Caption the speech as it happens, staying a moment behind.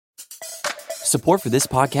Support for this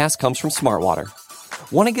podcast comes from Smartwater.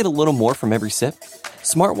 Want to get a little more from every sip?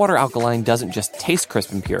 Smartwater Alkaline doesn't just taste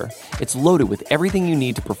crisp and pure, it's loaded with everything you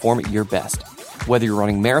need to perform at your best, whether you're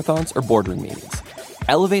running marathons or boardroom meetings.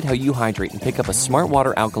 Elevate how you hydrate and pick up a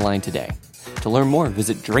Smartwater Alkaline today. To learn more,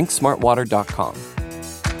 visit drinksmartwater.com.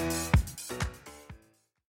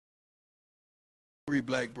 Henry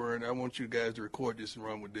Blackburn, I want you guys to record this and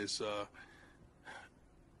run with this.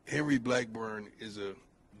 Henry Blackburn is a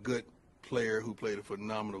good player who played a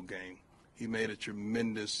phenomenal game. He made a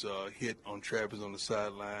tremendous hit on Travis on the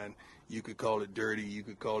sideline. You could call it dirty. You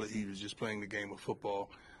could call it he was just playing the game of football.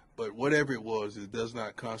 But whatever it was, it does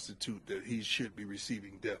not constitute that he should be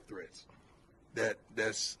receiving death threats.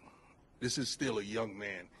 This is still a young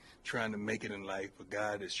man trying to make it in life, a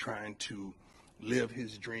guy that's trying to live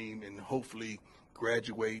his dream and hopefully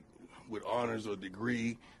graduate with honors or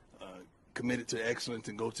degree, committed to excellence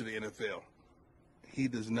and go to the NFL. He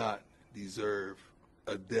does not deserve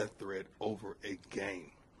a death threat over a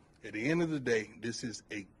game. At the end of the day, this is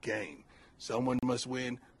a game. Someone must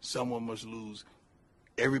win, someone must lose.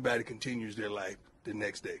 Everybody continues their life the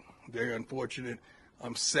next day. Very unfortunate.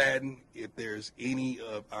 I'm saddened if there's any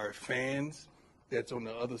of our fans that's on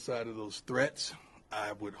the other side of those threats.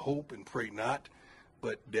 I would hope and pray not,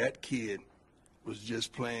 but that kid was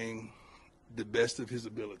just playing the best of his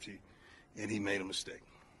ability, and he made a mistake.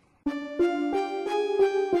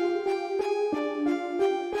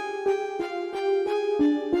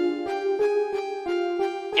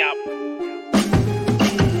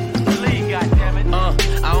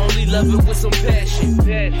 I only love it with some passion.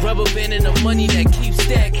 Rubber band and the money that keeps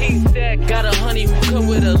stacking. Got a honey who come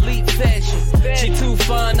with elite fashion. She too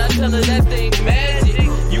fine, I tell her that thing magic.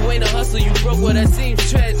 You ain't a hustler, you broke, well that seems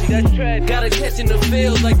tragic. Got her catching the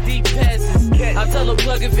field like deep passes. I tell her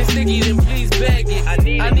plug if it's sticky, then please bag it.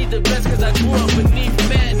 I need the best cause I grew up beneath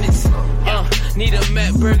madness. Need a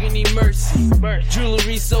Matt Burgundy Mercy.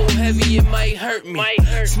 Jewelry so heavy it might hurt me.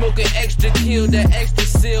 Smoking extra kill, that extra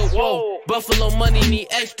seal. Whoa. Buffalo money need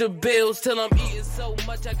extra bills till I'm eating so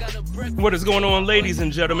much I gotta break. What is going on, ladies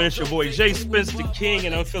and gentlemen? It's your boy Jay Spence the King,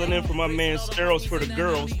 and I'm filling in for my man Steros for the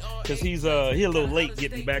girls because he a little late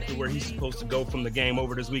getting back to where he's supposed to go from the game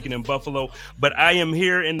over this weekend in Buffalo. But I am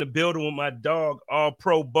here in the building with my dog, All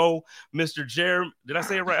Pro Bo, Mr. Jeremy. Did I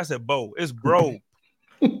say it right? I said Bo. It's Bro.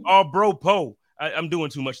 All Bro Po. I'm doing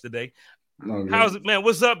too much today. How's it, man?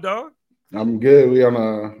 What's up, dog? I'm good. We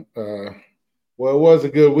on well, it was a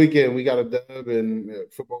good weekend. We got a dub, and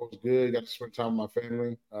football was good. Got to spend time with my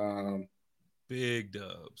family. Big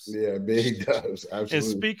dubs. Yeah, big dubs. Absolutely. And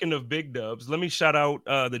speaking of big dubs, let me shout out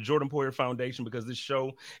the Jordan Poyer Foundation because this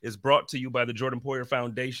show is brought to you by the Jordan Poyer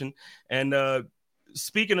Foundation. And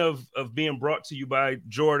speaking of being brought to you by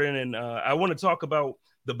Jordan, and I want to talk about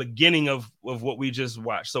the beginning of what we just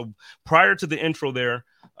watched. So prior to the intro there,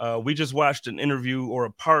 we just watched an interview or a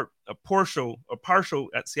partial.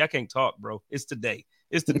 See, I can't talk, bro. It's today.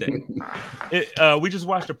 We just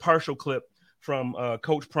watched a partial clip from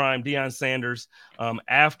Coach Prime, Deion Sanders,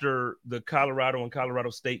 after the Colorado and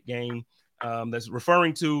Colorado State game. That's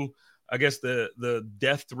referring to, I guess, the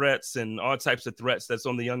death threats and all types of threats that's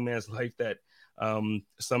on the young man's life that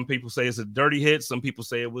some people say is a dirty hit. Some people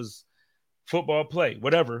say it was football play,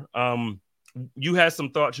 whatever. You had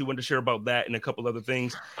some thoughts you wanted to share about that and a couple other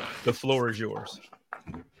things. The floor is yours.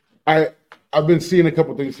 I've been seeing a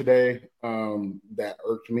couple things today that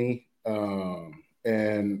irked me,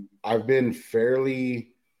 and I've been fairly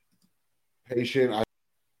patient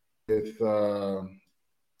with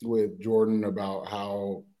Jordan about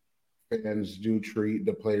how fans do treat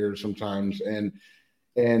the players sometimes, and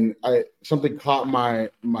something caught my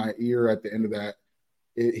ear at the end of that.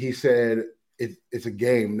 He said it's a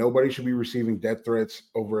game. Nobody should be receiving death threats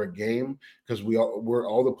over a game because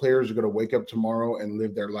all the players are going to wake up tomorrow and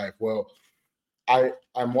live their life. Well,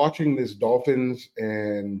 I'm watching this Dolphins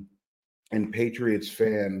and Patriots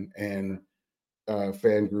fan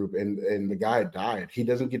group, and the guy died. He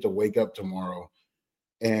doesn't get to wake up tomorrow,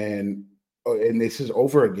 and this is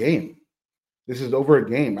over a game.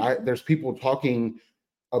 There's people talking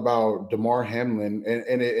about Damar Hamlin,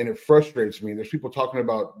 and it frustrates me. There's people talking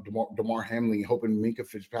about Damar Hamlin, hoping Minkah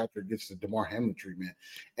Fitzpatrick gets the Damar Hamlin treatment,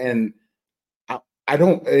 and I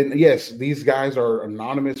don't. And yes, these guys are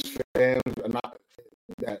anonymous fans,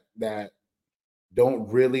 that don't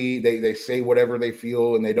really. They say whatever they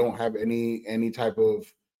feel, and they don't have any type of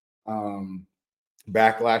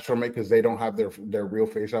backlash from it because they don't have their real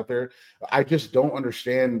face out there. I just don't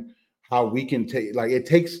understand how we can take, like, it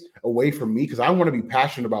takes away from me because I want to be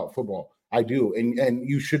passionate about football. I do. And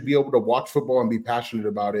you should be able to watch football and be passionate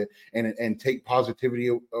about it and take positivity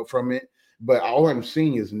from it. But all I'm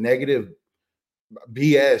seeing is negative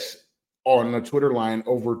BS on the Twitter line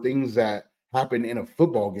over things that happen in a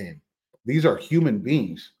football game. These are human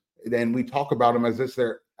beings, and we talk about them as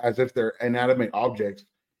if they're inanimate objects,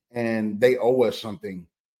 and they owe us something,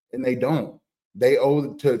 and they don't. They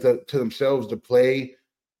owe to themselves to play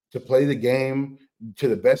the game to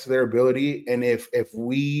the best of their ability. And if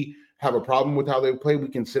we have a problem with how they play, we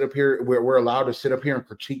can sit up here. We're allowed to sit up here and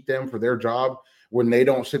critique them for their job when they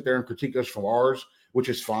don't sit there and critique us for ours, which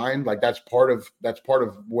is fine. Like that's part of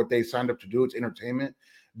what they signed up to do. It's entertainment.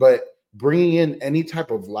 But bringing in any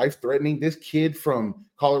type of life-threatening, this kid from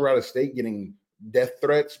Colorado State getting death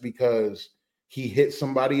threats because he hit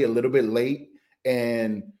somebody a little bit late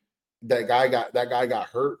and that guy got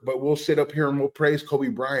hurt. But we'll sit up here and we'll praise Kobe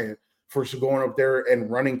Bryant for going up there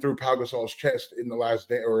and running through Pau Gasol's chest in the last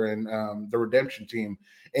day or in the redemption team.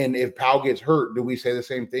 And if Pau gets hurt, do we say the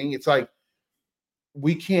same thing? It's like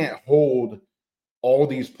we can't hold all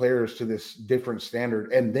these players to this different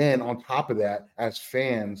standard. And then on top of that, as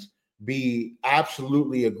fans, be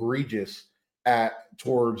absolutely egregious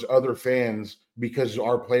towards other fans because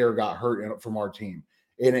our player got hurt from our team.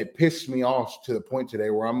 And it pissed me off to the point today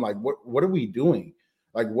where I'm like, what are we doing?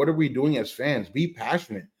 Like, what are we doing as fans? Be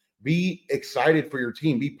passionate, be excited for your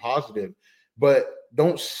team, be positive, but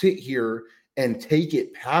don't sit here and take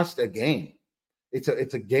it past a game. It's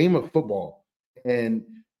a game of football. And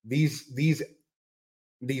these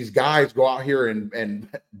guys go out here and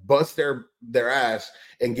bust their ass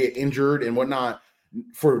and get injured and whatnot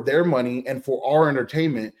for their money and for our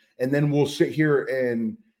entertainment. And then we'll sit here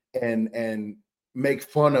and make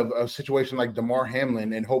fun of a situation like Damar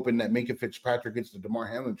Hamlin and hoping that Minkah Fitzpatrick gets the Damar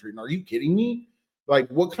Hamlin treatment. Are you kidding me? Like,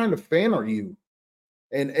 what kind of fan are you?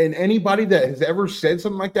 And anybody that has ever said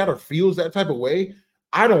something like that or feels that type of way,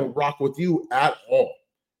 I don't rock with you at all.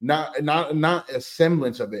 Not a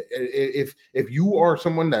semblance of it. If you are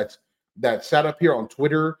someone that sat up here on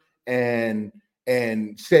Twitter and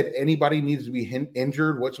said anybody needs to be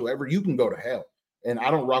injured whatsoever, you can go to hell. And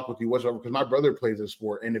I don't rock with you whatsoever because my brother plays this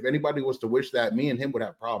sport. And if anybody was to wish that, me and him would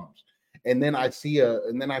have problems. And then I see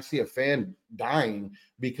a fan dying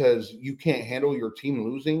because you can't handle your team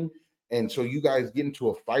losing, and so you guys get into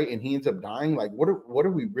a fight and he ends up dying. Like, what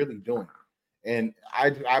are we really doing? And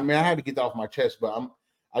I mean, I had to get that off my chest, but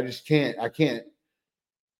I just can't. I can't.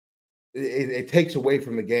 It takes away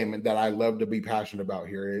from the game that I love to be passionate about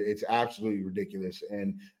here. It's absolutely ridiculous,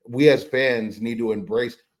 and we as fans need to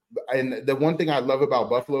embrace. And the one thing I love about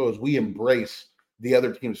Buffalo is we embrace the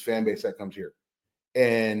other team's fan base that comes here.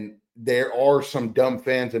 And there are some dumb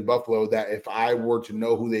fans in Buffalo that if I were to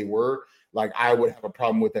know who they were, like I would have a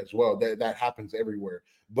problem with as well. That happens everywhere.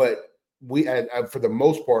 But we, for the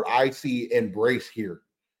most part, I see embrace here.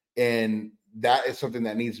 And that is something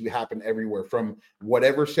that needs to happen everywhere from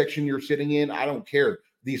whatever section you're sitting in. I don't care.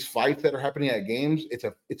 These fights that are happening at games, it's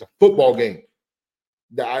a football game.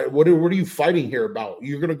 What are you fighting here about?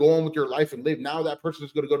 You're going to go on with your life and live. Now that person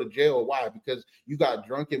is going to go to jail. Why? Because you got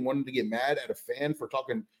drunk and wanted to get mad at a fan for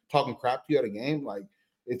talking crap to you at a game. Like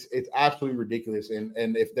it's absolutely ridiculous. And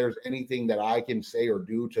if there's anything that I can say or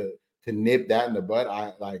do to nip that in the bud,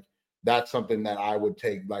 that's something that I would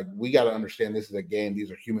take. Like, we got to understand this is a game. These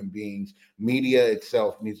are human beings. Media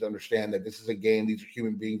itself needs to understand that this is a game. These are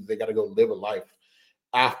human beings. They got to go live a life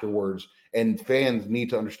afterwards. And fans need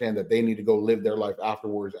to understand that they need to go live their life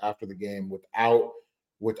afterwards, after the game,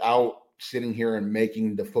 without sitting here and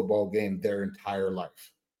making the football game their entire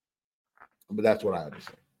life. But that's what I had to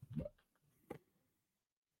say. But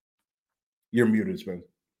you're muted, Spence.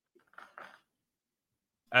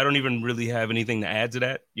 I don't even really have anything to add to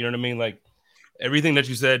that. You know what I mean? Like everything that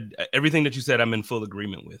you said, I'm in full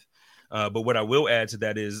agreement with. But what I will add to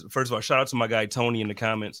that is, first of all, shout out to my guy Tony in the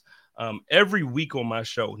comments. Every week on my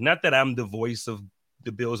show, not that I'm the voice of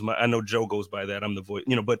the Bills. I know Joe goes by that. I'm the voice,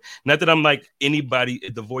 but not that I'm like anybody,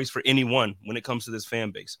 the voice for anyone when it comes to this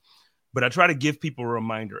fan base. But I try to give people a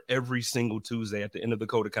reminder every single Tuesday at the end of the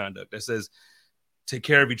code of conduct that says, take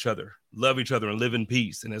care of each other, love each other, and live in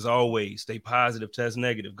peace. And as always, stay positive, test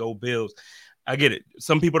negative, go Bills. I get it.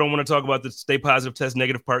 Some people don't want to talk about the stay positive, test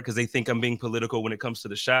negative part because they think I'm being political when it comes to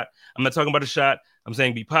the shot. I'm not talking about a shot. I'm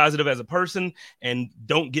saying be positive as a person and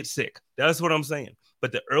don't get sick. That's what I'm saying.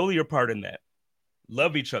 But the earlier part in that,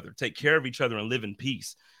 love each other, take care of each other, and live in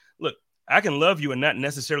peace. Look, I can love you and not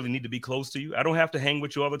necessarily need to be close to you. I don't have to hang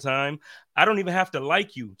with you all the time. I don't even have to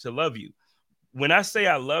like you to love you. When I say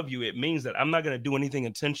I love you, it means that I'm not going to do anything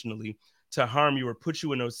intentionally to harm you or put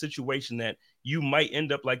you in a situation that you might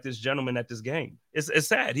end up like this gentleman at this game. It's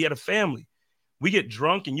sad. He had a family. We get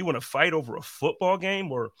drunk and you want to fight over a football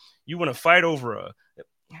game, or you want to fight over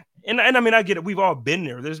And I mean, I get it. We've all been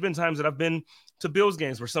there. There's been times that I've been to Bills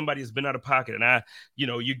games where somebody has been out of pocket, and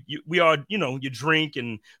we all, you drink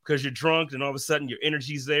and because you're drunk, and all of a sudden your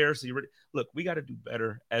energy's there. So look, we got to do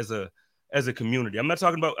better as a community. I'm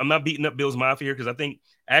not beating up Bills Mafia here, because I think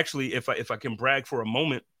actually, if I can brag for a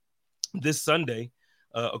moment, this Sunday,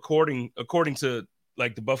 according to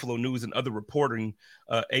like the Buffalo News and other reporting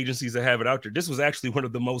agencies that have it out there, this was actually one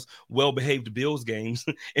of the most well-behaved Bills games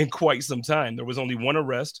in quite some time. There was only one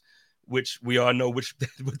arrest, which we all know what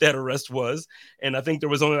that arrest was. And I think there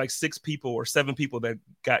was only like 6 people or 7 people that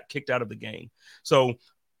got kicked out of the game. So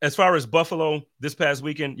as far as Buffalo this past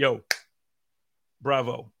weekend,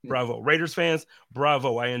 bravo. Raiders fans,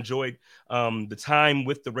 bravo. I enjoyed the time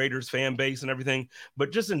with the Raiders fan base and everything.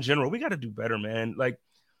 But just in general, we got to do better, man. Like,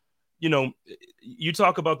 you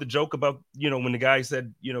talk about the joke about, when the guy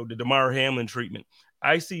said, the Damar Hamlin treatment.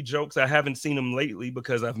 I see jokes. I haven't seen them lately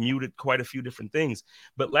because I've muted quite a few different things.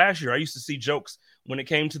 But last year, I used to see jokes when it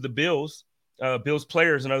came to the Bills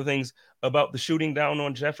players and other things about the shooting down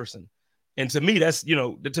on Jefferson. And to me, that's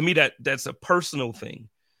a personal thing.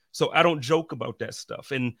 So I don't joke about that stuff.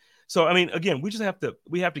 And so, I mean, again, we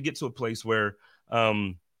have to get to a place where,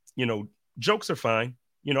 jokes are fine.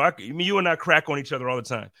 You and I crack on each other all the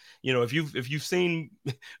time. If you've seen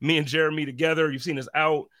me and Jeremy together, you've seen us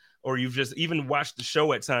out, or you've just even watched the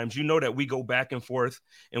show at times, that we go back and forth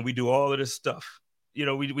and we do all of this stuff.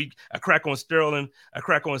 I crack on Sterling, I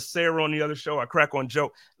crack on Sarah on the other show, I crack on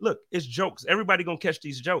Joe. Look, it's jokes. Everybody gonna catch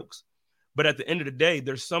these jokes. But at the end of the day,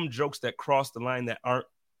 there's some jokes that cross the line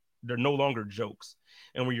they're no longer jokes.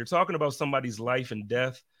 And when you're talking about somebody's life and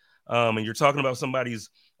death, and you're talking about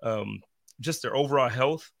somebody's just their overall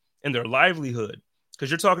health and their livelihood,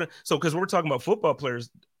 because we're talking about football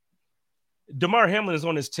players. Damar Hamlin is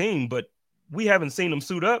on his team, but we haven't seen him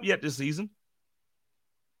suit up yet this season.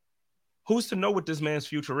 Who's to know what this man's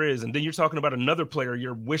future is? And then you're talking about another player.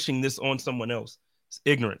 You're wishing this on someone else. It's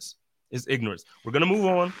ignorance. We're going to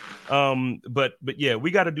move on. But yeah,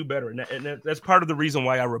 we got to do better. And that's part of the reason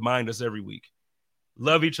why I remind us every week.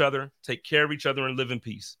 Love each other, take care of each other, and live in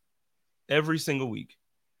peace. Every single week.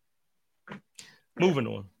 Moving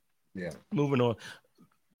on. Yeah. Moving on.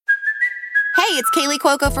 Hey, it's Kaylee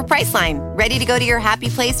Cuoco for Priceline. Ready to go to your happy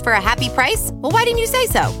place for a happy price? Well, why didn't you say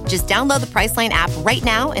so? Just download the Priceline app right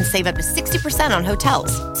now and save up to 60% on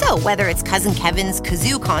hotels. So whether it's Cousin Kevin's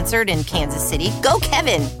Kazoo Concert in Kansas City, go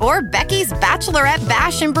Kevin, or Becky's Bachelorette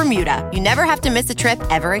Bash in Bermuda, you never have to miss a trip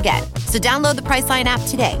ever again. So download the Priceline app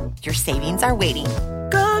today. Your savings are waiting.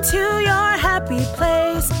 Go to your happy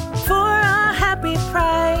place for a happy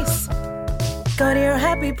price. Go to your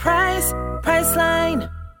happy price,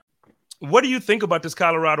 Priceline. What do you think about this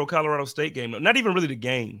Colorado State game? Not even really the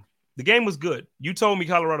game. The game was good. You told me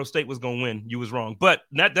Colorado State was going to win. You was wrong. But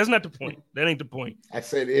that's not the point. That ain't the point. I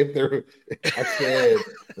said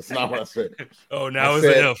that's not what I said. Oh, now it's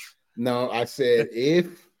an if. No, I said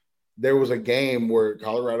if there was a game where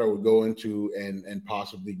Colorado would go into and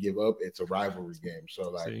possibly give up, it's a rivalry game.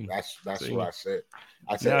 So that's what I said.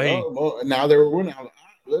 I said, now they were winning.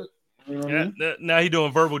 Look. Now he's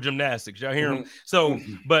doing verbal gymnastics. Y'all hear him? So,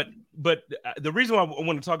 but the reason why I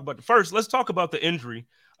want to talk about let's talk about the injury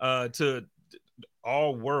to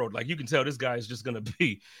all world. Like, you can tell this guy is just going to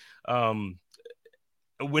be when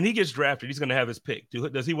he gets drafted, he's going to have his pick.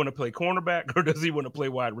 Does he want to play cornerback or does he want to play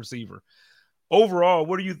wide receiver? Overall,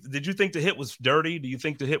 did you think the hit was dirty? Do you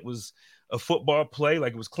think the hit was a football play,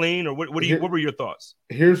 like it was clean, or what were your thoughts?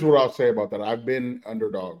 Here's what I'll say about that. I've been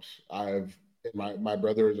underdogs. My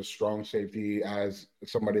brother is a strong safety, as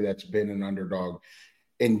somebody that's been an underdog.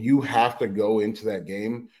 And you have to go into that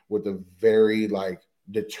game with a very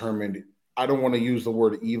determined, I don't want to use the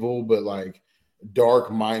word evil, but dark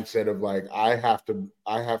mindset of I have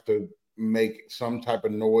to make some type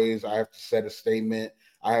of noise. I have to set a statement.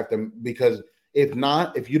 Because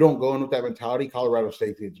if you don't go in with that mentality, Colorado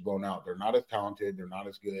State gets blown out. They're not as talented. They're not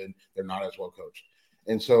as good. They're not as well coached.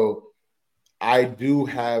 And so I do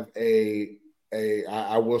have I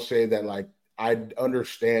will say that I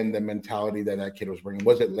understand the mentality that kid was bringing.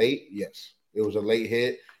 Was it late? Yes. It was a late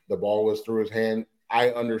hit. The ball was through his hand.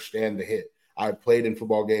 I understand the hit. I've played in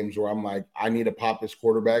football games where I'm I need to pop this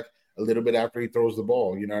quarterback a little bit after he throws the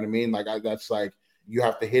ball. You know what I mean? You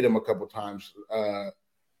have to hit him a couple times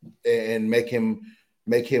and make him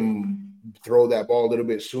throw that ball a little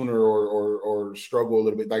bit sooner or struggle a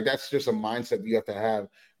little bit. That's just a mindset you have to have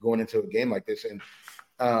going into a game like this. And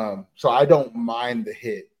so I don't mind the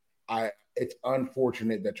hit. It's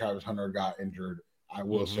unfortunate that Travis Hunter got injured. I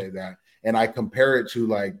will say that. And I compare it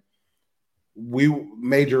to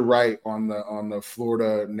Major Wright on the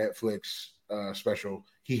Florida Netflix special.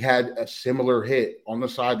 he had a similar hit on the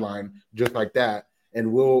sideline just like that,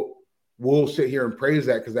 and we'll sit here and praise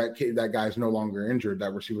that because that guy's no longer injured,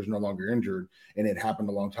 that receiver's no longer injured, and it happened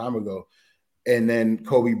a long time ago. And then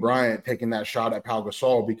Kobe Bryant taking that shot at Pau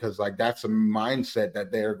Gasol because like that's a mindset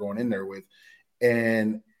that they're going in there with,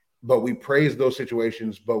 but we praise those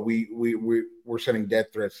situations, but we're sending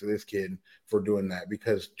death threats to this kid for doing that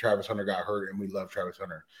because Travis Hunter got hurt and we love Travis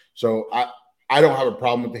Hunter. So I don't have a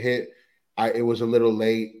problem with the hit. It was a little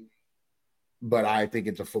late, but I think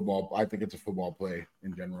it's a football play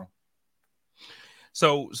in general.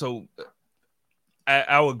 So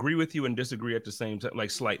I'll agree with you and disagree at the same time,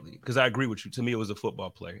 like slightly, because I agree with you. To me, it was a football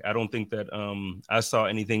play. I don't think that I saw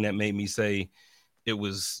anything that made me say it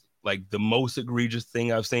was like the most egregious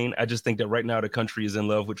thing I've seen. I just think that right now the country is in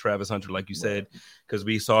love with Travis Hunter, like you said, because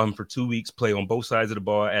we saw him for 2 weeks play on both sides of the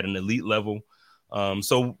ball at an elite level.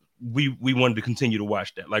 So we wanted to continue to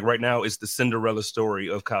watch that. Like right now, it's the Cinderella story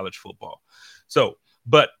of college football. So,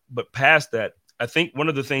 but past that, I think one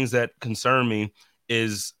of the things that concern me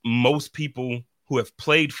is most people who have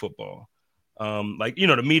played football, like, you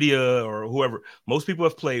know, the media or whoever, most people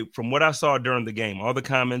have played. From what I saw during the game, all the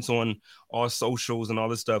comments on all socials and all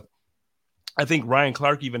this stuff, I think Ryan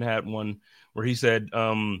Clark even had one where he said,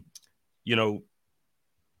 you know,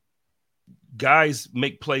 guys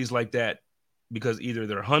make plays like that because either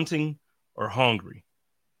they're hunting or hungry.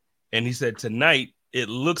 And he said tonight, it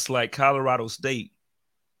looks like Colorado State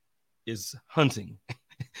is hunting.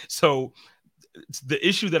 So the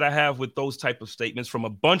issue that I have with those type of statements from a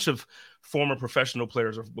bunch of former professional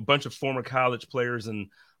players or a bunch of former college players and,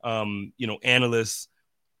 you know, analysts,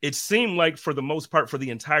 it seemed like for the most part, for the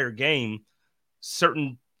entire game,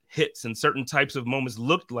 certain hits and certain types of moments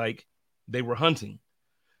looked like they were hunting.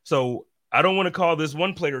 So I don't want to call this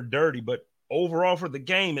one player dirty, but overall for the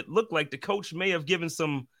game, it looked like the coach may have given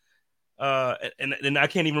some, and I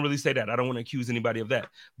can't even really say that. I don't want to accuse anybody of that,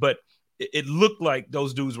 but it looked like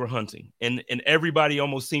those dudes were hunting, and everybody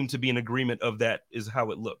almost seemed to be in agreement of that is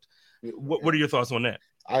how it looked. What are your thoughts on that?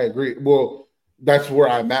 I agree. Well, that's where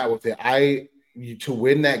I'm at with it. To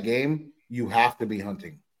win that game, you have to be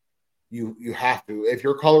hunting. You have to. If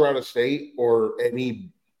you're Colorado State or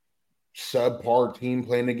any subpar team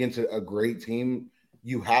playing against a great team,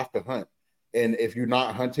 you have to hunt. And if you're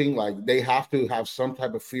not hunting, like they have to have some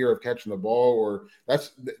type of fear of catching the ball, or that's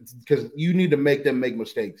because you need to make them make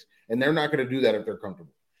mistakes, and they're not going to do that if they're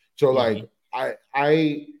comfortable. So, like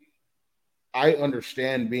I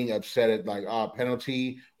understand being upset at like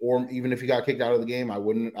penalty, or even if he got kicked out of the game, I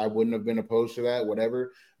wouldn't have been opposed to that,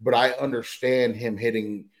 whatever. But I understand him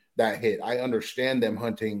hitting that hit. I understand them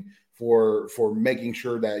hunting for making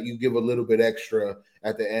sure that you give a little bit extra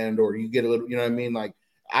at the end, or you get a little, you know what I mean, like.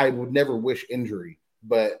 I would never wish injury,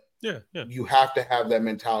 but you have to have that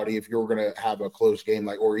mentality if you're going to have a close game,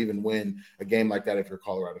 like, or even win a game like that if you're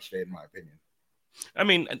Colorado State, in my opinion. I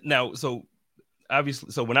mean, now, so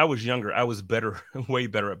obviously, so when I was younger, I was way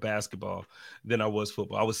better at basketball than I was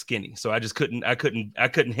football. I was skinny, so I just couldn't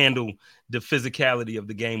handle the physicality of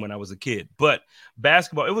the game when I was a kid. But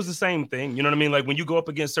basketball, it was the same thing. You know what I mean? Like when you go up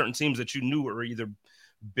against certain teams that you knew were either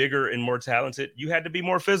bigger and more talented, you had to be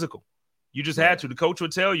more physical. You just had to. The coach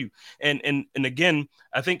would tell you. And again,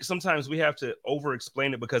 I think sometimes we have to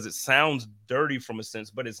over-explain it because it sounds dirty from a sense,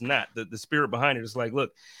 but it's not. The spirit behind it is like,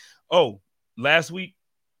 look, last week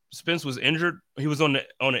Spence was injured. He was on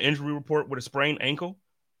an injury report with a sprained ankle.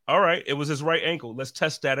 All right, it was his right ankle. Let's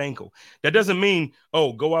test that ankle. That doesn't mean,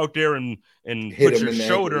 go out there and put your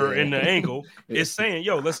shoulder in the ankle. It's saying,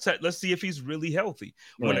 let's see if he's really healthy.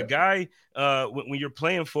 When a guy, when you're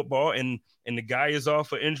playing football and the guy is off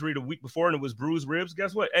for injury the week before and it was bruised ribs,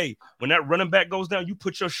 guess what? Hey, when that running back goes down, you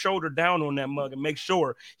put your shoulder down on that mug and make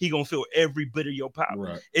sure he gonna feel every bit of your power.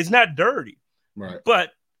 Right. It's not dirty, right?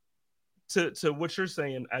 But to what you're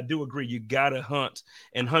saying, I do agree. You gotta hunt,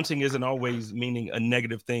 and hunting isn't always meaning a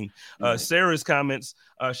negative thing. Sarah's comments,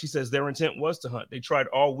 she says their intent was to hunt. They tried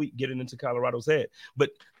all week getting into Colorado's head,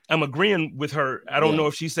 but I'm agreeing with her. I don't know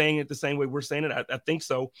if she's saying it the same way we're saying it. I think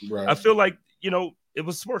so. Right. I feel like, it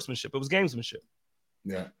was sportsmanship. It was gamesmanship.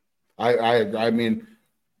 Yeah. I mean,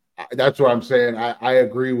 that's what I'm saying. I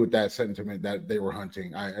agree with that sentiment that they were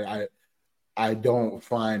hunting. I don't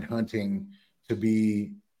find hunting to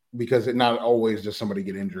be, because it not always does somebody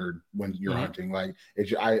get injured when you're hunting. Like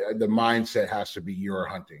the mindset has to be you're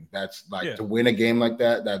hunting. That's like to win a game like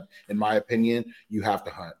that, in my opinion, you have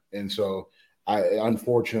to hunt. And so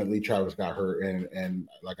unfortunately Travis got hurt, and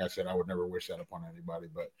like I said, I would never wish that upon anybody,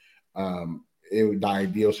 but the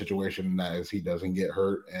ideal situation that is he doesn't get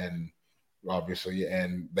hurt, and obviously,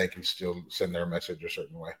 and they can still send their message a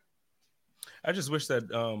certain way. I just wish that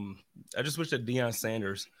Deion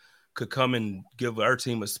Sanders could come and give our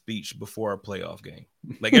team a speech before our playoff game.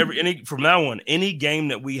 Like from now on, any game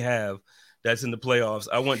that we have that's in the playoffs,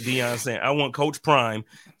 I want I want Coach Prime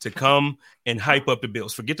to come and hype up the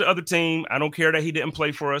Bills. Forget the other team. I don't care that he didn't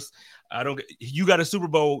play for us. You got a Super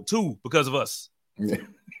Bowl too because of us. Yeah.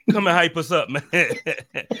 Come and hype us up, man.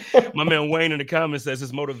 My man Wayne in the comments says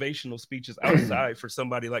his motivational speech is outside for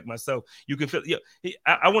somebody like myself. You can feel.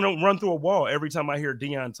 I want to run through a wall every time I hear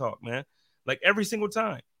Deion talk, man. Like every single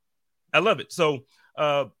time. I love it. So,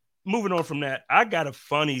 moving on from that, I got a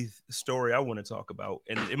funny story I want to talk about,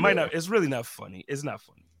 and it might not. It's really not funny. It's not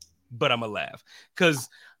funny, but I'm gonna laugh because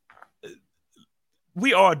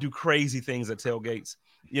we all do crazy things at tailgates.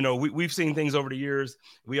 You know, we've seen things over the years.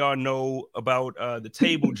 We all know about the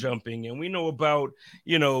table jumping, and we know about,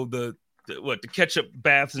 you know, the ketchup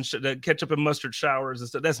baths and the ketchup and mustard showers and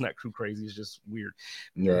stuff. That's not too crazy. It's just weird.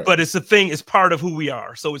 Right. But it's a thing. It's part of who we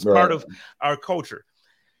are. So it's part of our culture.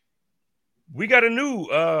 We got a new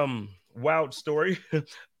wild story.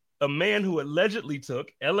 A man who allegedly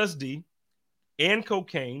took LSD and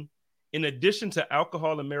cocaine in addition to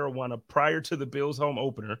alcohol and marijuana prior to the Bills home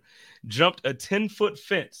opener, jumped a 10-foot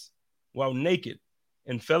fence while naked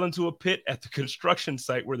and fell into a pit at the construction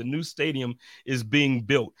site where the new stadium is being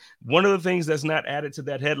built. One of the things that's not added to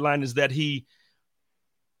that headline is that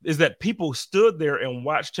people stood there and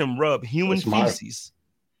watched him rub human feces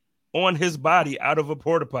on his body out of a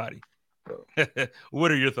porta potty.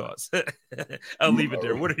 What are your thoughts? I'll leave it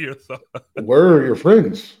there. What are your thoughts? Where are your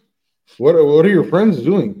friends? What are your friends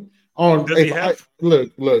doing?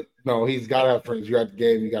 Look, no, he's got to have friends. You're at the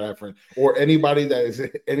game, you got to have friends. Or anybody that is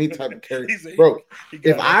any type of character. Bro,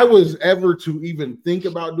 if I was ever to even think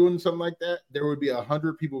about doing something like that, there would be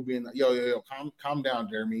 100 people being like, yo, calm down,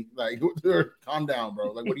 Jeremy. Like, calm down,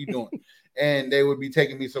 bro. Like, what are you doing? And they would be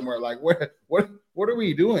taking me somewhere like, what are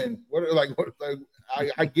we doing?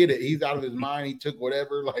 I get it. He's out of his mind. He took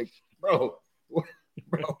whatever. Like, bro,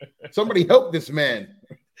 somebody help this man.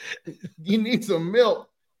 You need some milk.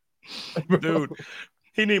 Dude,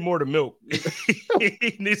 he need more to milk.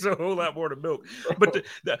 He needs a whole lot more to milk. But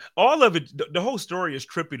all of it, the whole story is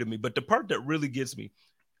trippy to me. But the part that really gets me,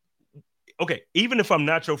 okay, even if I'm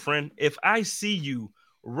not your friend, if I see you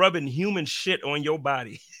rubbing human shit on your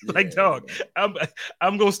body, like, dog, I'm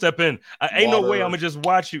gonna step in. Ain't no way I'm gonna just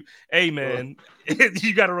watch you. Hey, man,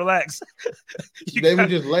 you gotta relax. They would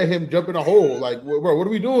just let him jump in a hole. Like, bro, what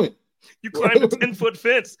are we doing? You climbed a 10-foot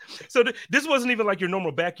fence. So this wasn't even like your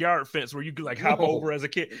normal backyard fence where you could like hop over as a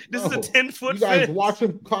kid. This is a 10-foot fence. You guys watch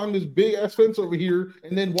him climb this big ass fence over here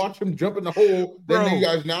and then watch him jump in the hole. Then you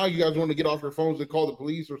guys want to get off your phones and call the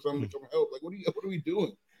police or something to come help. Like, what are we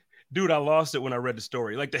doing? Dude, I lost it when I read the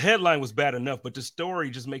story. Like, the headline was bad enough, but the story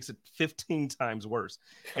just makes it 15 times worse.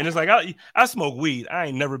 And it's like, I smoke weed. I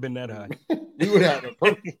ain't never been that high.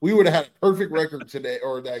 we would have had a perfect record today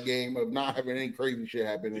or that game of not having any crazy shit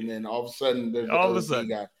happen. And then all of a sudden, there's a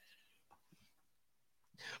guy.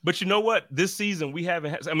 But you know what? This season, we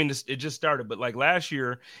haven't had, I mean, it just started, but like last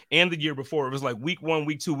year and the year before, it was like week 1,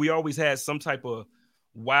 week 2, we always had some type of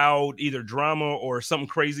wild either drama or something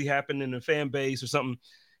crazy happening in the fan base or something.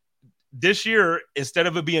 This year, instead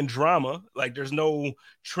of it being drama, like there's no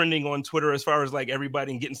trending on Twitter as far as like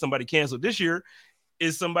everybody and getting somebody canceled. This year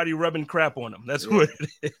is somebody rubbing crap on him. That's what it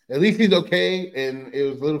is. At least he's okay, and it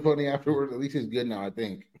was a little funny afterwards. At least he's good now, I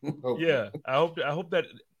think. Yeah, I hope that.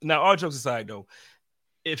 Now, all jokes aside, though,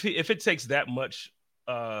 if it takes that much,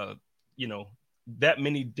 that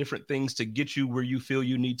many different things to get you where you feel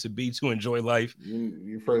you need to be to enjoy life,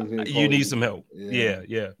 your friends you need some help.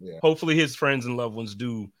 Yeah. Hopefully, his friends and loved ones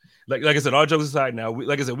do. Like I said, all jokes aside now,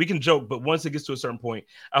 we can joke, but once it gets to a certain point,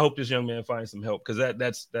 I hope this young man finds some help because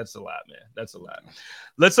that's a lot, man. That's a lot.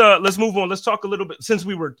 Let's move on. Let's talk a little bit since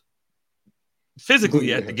we were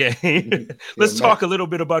physically at the game. Let's talk a little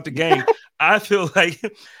bit about the game. I feel like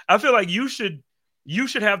you should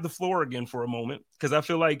have the floor again for a moment because I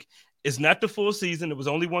feel like it's not the full season. It was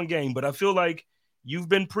only one game, but I feel like you've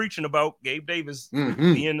been preaching about Gabe Davis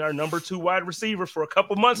being our number 2 wide receiver for a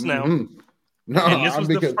couple months now. No, and this was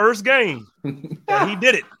the first game that he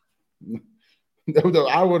did it. No,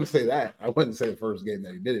 I wouldn't say that. I wouldn't say the first game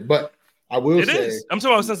that he did it, but I will say is. I'm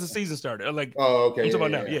talking about since the season started. Like, oh, okay. I'm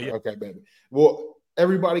talking about now. Yeah. Okay, baby. Well,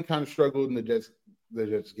 everybody kind of struggled in the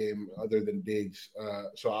Jets game, other than Diggs.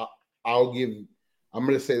 So I'm going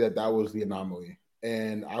to say that was the anomaly.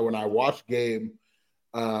 And when I watched Gabe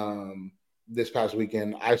this past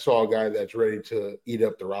weekend, I saw a guy that's ready to eat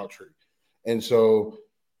up the route tree, and so.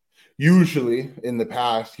 Usually in the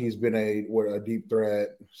past, he's been a deep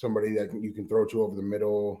threat, somebody that you can throw to over the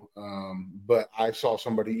middle. But I saw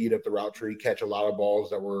somebody eat up the route tree, catch a lot of balls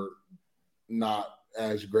that were not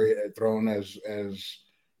as great at throwing as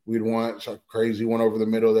we'd want. So crazy one over the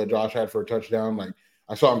middle that Josh had for a touchdown. Like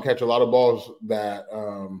I saw him catch a lot of balls that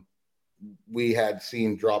we had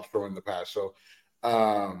seen drops from in the past. So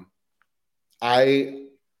I'm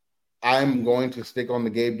going to stick on the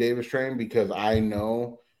Gabe Davis train because I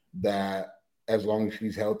know that as long as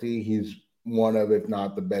he's healthy, he's one of, if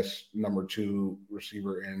not the best number 2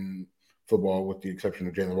 receiver in football, with the exception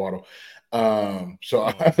of Jalen Waddle.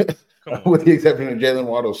 With the exception of Jalen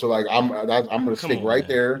Waddle. So like I'm going to stick right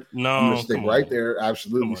there. No, I'm going to stick right there.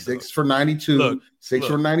 Absolutely. 6 for 92. Look, 6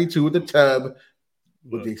 for 92 with the tub,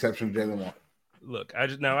 with the exception of Jalen Waddle. Look, I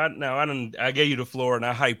gave you the floor and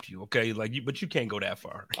I hyped you, okay? Like but you can't go that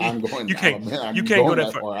far. I'm going. You can't go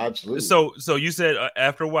that far. Absolutely. So you said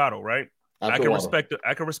after Waddle, right? I can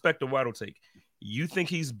respect the Waddle take. You think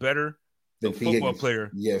he's better than football player?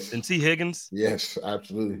 Yes. Than T. Higgins? Yes,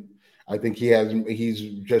 absolutely. I think he's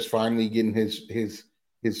just finally getting his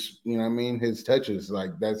you know what I mean, his touches.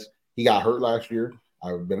 Like he got hurt last year.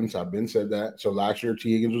 I've been said that. So last year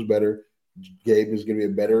T. Higgins was better. Gabe is going to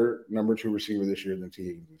be a better number 2 receiver this year than T.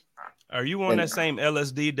 Higgins is. Are you on that same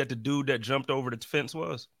LSD that the dude that jumped over the fence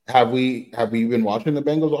was? Have we been watching the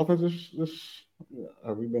Bengals offense this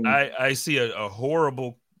have we been? I see a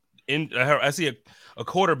horrible I see a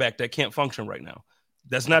quarterback that can't function right now.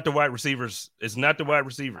 That's not the wide receivers. It's not the wide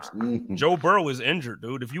receivers. Mm-hmm. Joe Burrow is injured,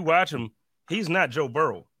 dude. If you watch him, he's not Joe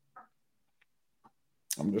Burrow.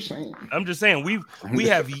 I'm just saying.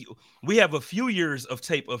 We have a few years of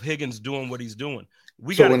tape of Higgins doing what he's doing.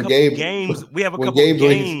 We got a couple games. We have a couple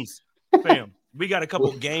games, fam. We got a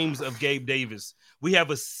couple games of Gabe Davis. We have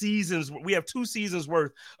 2 seasons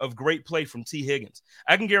worth of great play from T. Higgins.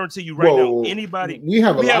 I can guarantee you right now, anybody. We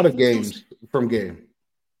have a lot of games from Gabe.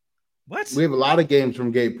 What? We have a lot of games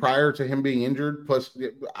from Gabe prior to him being injured. Plus,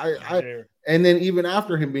 and then even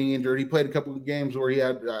after him being injured, he played a couple of games where he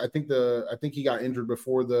had. I think he got injured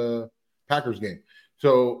before the Packers game.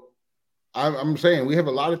 So I'm saying we have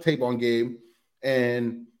a lot of tape on Gabe,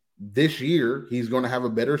 and this year he's going to have a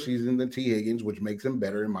better season than T. Higgins, which makes him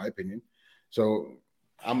better in my opinion. So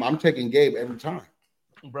I'm taking Gabe every time.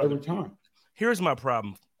 Brother, every time. Here's my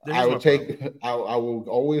problem. I will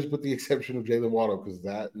always put the exception of Jalen Waddle because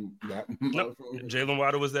that no, Jalen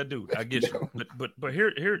Waddle was that dude. I get you, but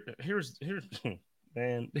here's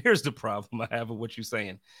man, here's the problem I have with what you're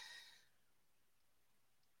saying.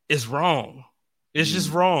 It's wrong. It's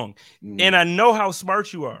just wrong, and I know how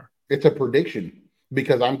smart you are. It's a prediction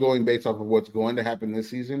because I'm going based off of what's going to happen this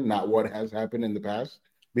season, not what has happened in the past.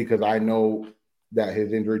 Because I know that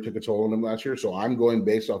his injury took a toll on him last year, so I'm going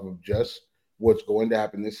based off of just what's going to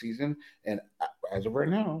happen this season. And as of right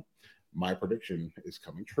now, my prediction is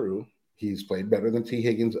coming true. He's played better than T.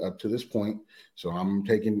 Higgins up to this point. So I'm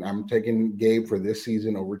taking Gabe for this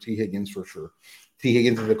season over T. Higgins for sure. T.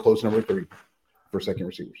 Higgins is a close number 3 for second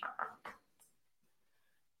receivers.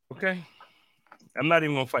 Okay. I'm not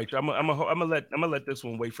even gonna fight you. I'm gonna let this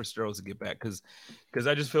one wait for Sterles to get back because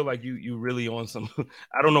I just feel like you really on some.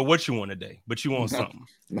 I don't know what you want today, but you want something.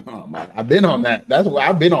 No, I've been on that. That's what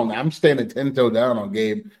I've been on. That. I'm standing 10-toe down on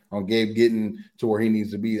Gabe getting to where he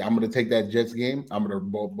needs to be. I'm gonna take that Jets game. I'm gonna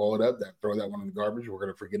ball it up. Throw that one in the garbage. We're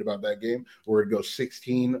gonna forget about that game. We're gonna go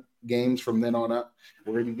 16 games from then on up.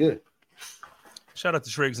 We're gonna be good. Shout out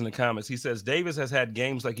to Triggs in the comments. He says Davis has had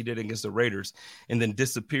games like he did against the Raiders and then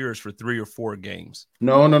disappears for 3 or 4 games.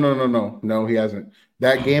 No, he hasn't.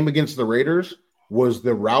 That game against the Raiders was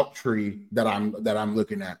the route tree that I'm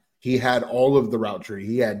looking at. He had all of the route tree.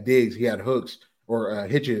 He had digs, he had hooks or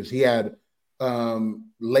hitches. He had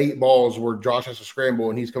late balls where Josh has to scramble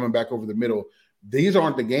and he's coming back over the middle. These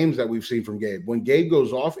aren't the games that we've seen from Gabe. When Gabe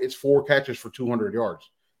goes off, it's 4 catches for 200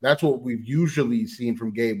 yards. That's what we've usually seen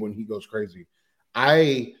from Gabe when he goes crazy.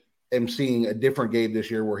 I am seeing a different Gabe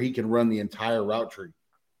this year where he can run the entire route tree.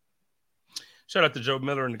 Shout out to Joe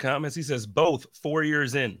Miller in the comments. He says both 4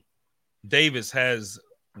 years in. Davis has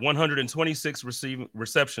 126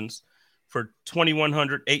 receptions for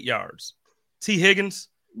 2,108 yards. T. Higgins,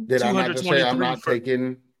 did I not just say I'm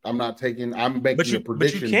making a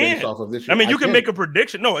prediction based off of this year? I mean, you can make a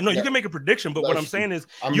prediction. No, you can make a prediction, but what I'm saying is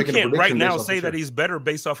you can't right now say that he's better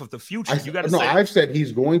based off of the future. You got to say. No, I've said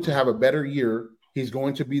he's going to have a better year. He's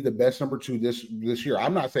going to be the best number 2 this year.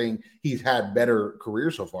 I'm not saying he's had better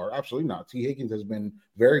career so far. Absolutely not. T. Higgins has been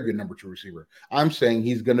very good number 2 receiver. I'm saying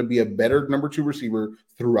he's going to be a better number 2 receiver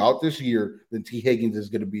throughout this year than T. Higgins is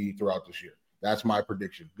going to be throughout this year. That's my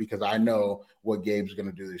prediction because I know what Gabe's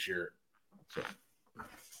going to do this year. So.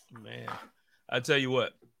 Man, I tell you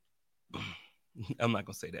what, I'm not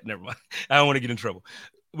going to say that. Never mind. I don't want to get in trouble.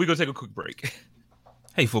 We're going to take a quick break.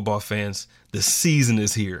 Hey, football fans, the season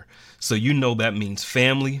is here. So you know that means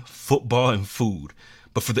family, football, and food.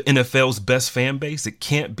 But for the NFL's best fan base, it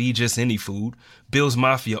can't be just any food. Bills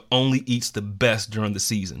Mafia only eats the best during the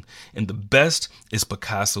season. And the best is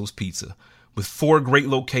Picasso's Pizza. With 4 great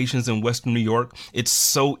locations in Western New York, it's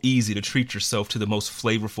so easy to treat yourself to the most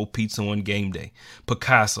flavorful pizza on game day.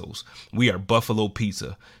 Picasso's. We are Buffalo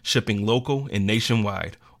Pizza, shipping local and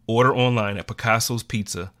nationwide. Order online at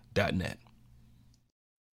picassospizza.net.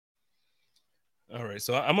 All right,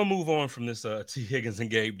 so I'm going to move on from this T. Higgins and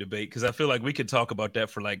Gabe debate because I feel like we could talk about that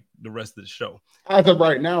for like the rest of the show. As of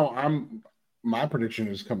right now, my prediction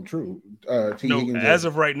has come true. As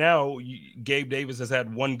of right now, Gabe Davis has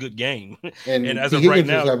had one good game. And as T. of Higgins right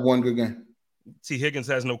now, has had one good game. T. Higgins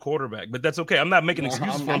has no quarterback, but that's okay. I'm not making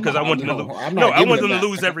excuses for him because I want them to lose. I want them to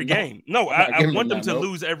lose every game. No, I want them to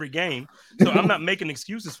lose every game. So I'm not making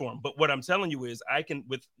excuses for him. But what I'm telling you is, I can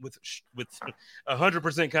with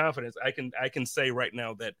 100% confidence, I can say right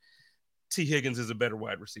now that T. Higgins is a better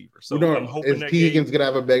wide receiver. So I'm hoping that T. Higgins gonna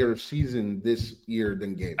have a better season this year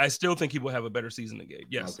than Gabe. I still think he will have a better season than Gabe.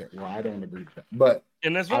 Yes. Okay. Well, I don't agree with that, but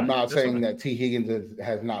that's fine. I'm not saying that T. Higgins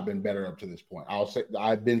has not been better up to this point.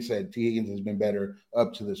 I've been said T. Higgins has been better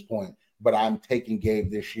up to this point, but I'm taking Gabe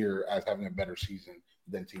this year as having a better season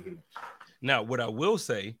than T. Higgins. Now, what I will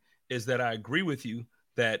say is that I agree with you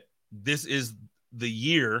that this is the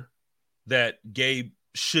year that Gabe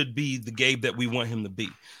should be the Gabe that we want him to be.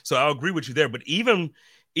 So I'll agree with you there. But even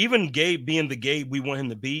Gabe being the Gabe we want him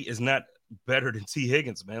to be is not better than T.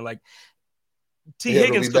 Higgins, man. Like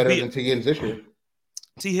Higgins could be better than T. Higgins this year.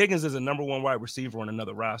 T. Higgins is a number 1 wide receiver on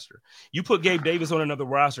another roster. You put Gabe Davis on another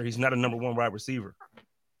roster, he's not a number 1 wide receiver.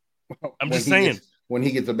 I'm just saying. When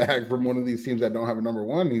he gets a bag from one of these teams that don't have a number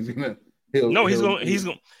 1, he's gonna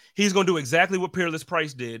do exactly what Peerless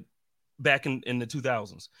Price did back in the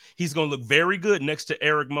 2000s. He's going to look very good next to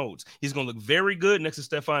Eric Modes. He's going to look very good next to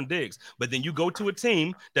Stephon Diggs. But then you go to a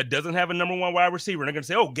team that doesn't have a number 1 wide receiver, and they're going to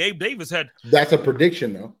say, "Oh, Gabe Davis had." That's a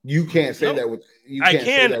prediction, though. You can't say that with.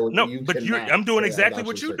 I'm doing exactly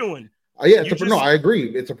what you're doing. I agree.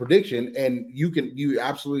 It's a prediction, and you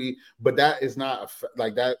absolutely. But that is not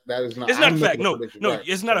that is not. It's not a fact. No,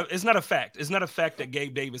 it's not a fact. It's not a fact that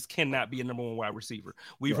Gabe Davis cannot be a number 1 wide receiver.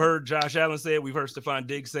 We've heard Josh Allen say it. We've heard Stephon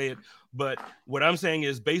Diggs say it. But what I'm saying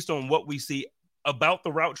is, based on what we see about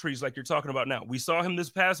the route trees, like you're talking about now, we saw him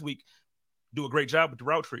this past week do a great job with the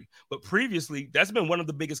route tree. But previously, that's been one of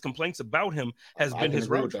the biggest complaints about him has been his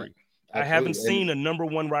route tree. I haven't seen a number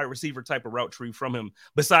 1 wide receiver type of route tree from him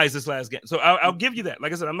besides this last game. So I'll give you that.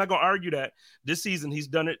 Like I said, I'm not going to argue that this season he's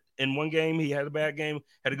done it in one game. He had a bad game,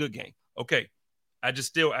 had a good game. Okay. I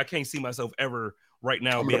can't see myself ever right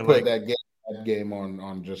now being like that game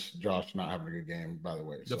on just Josh not having a good game, by the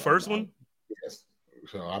way. The first one? Yes.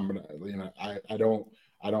 So I'm going to,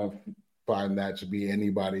 I don't find that to be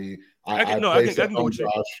anybody. I place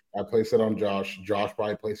it on Josh. Josh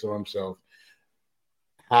probably placed it on himself.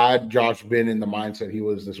 Had Josh been in the mindset he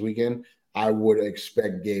was this weekend, I would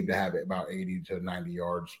expect Gabe to have it about 80 to 90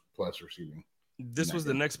 yards plus receiving. This was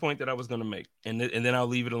the next point that I was going to make, and then I'll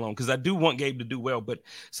leave it alone because I do want Gabe to do well, but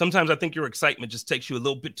sometimes I think your excitement just takes you a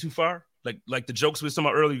little bit too far. Like the jokes we were talking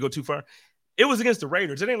about earlier, you go too far. It was against the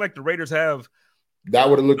Raiders. It ain't like the Raiders have. That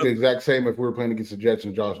would have looked the exact same if we were playing against the Jets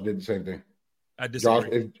and Josh did the same thing. I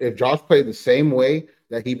disagree. If Josh played the same way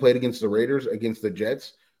that he played against the Raiders, against the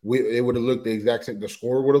Jets, it would have looked the exact same. The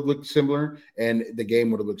score would have looked similar, and the game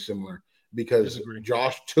would have looked similar because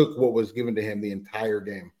Josh took what was given to him the entire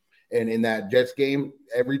game. And in that Jets game,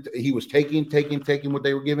 he was taking what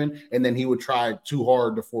they were given, and then he would try too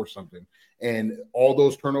hard to force something. And all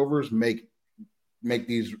those turnovers make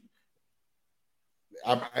these.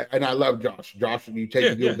 I love Josh. Josh, you take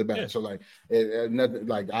the good with the bad. Yeah. So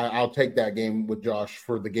I'll take that game with Josh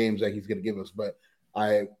for the games that he's going to give us. But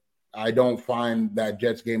I don't find that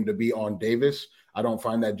Jets game to be on Davis. I don't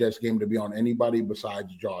find that Jets game to be on anybody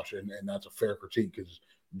besides Josh, and that's a fair critique because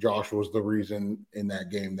Josh was the reason in that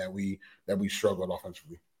game that we struggled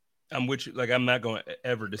offensively. I'm with you. I'm not going to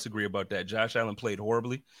ever disagree about that. Josh Allen played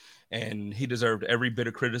horribly, and he deserved every bit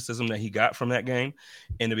of criticism that he got from that game.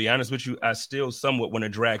 And to be honest with you, I still somewhat want to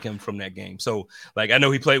drag him from that game. So, I know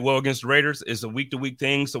he played well against the Raiders. It's a week-to-week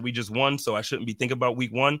thing, so we just won, so I shouldn't be thinking about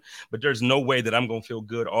week 1. But there's no way that I'm going to feel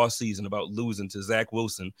good all season about losing to Zach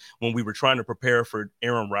Wilson when we were trying to prepare for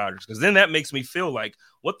Aaron Rodgers. Because then that makes me feel like,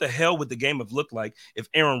 what the hell would the game have looked like if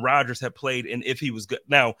Aaron Rodgers had played and if he was good?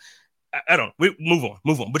 Now, I don't. We move on.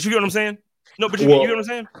 But you get what I'm saying? No, but you know what I'm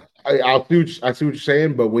saying? I see what you're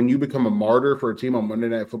saying, but when you become a martyr for a team on Monday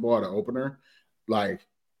Night Football at an opener, like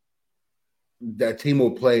that team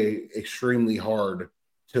will play extremely hard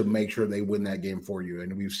to make sure they win that game for you.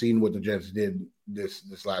 And we've seen what the Jets did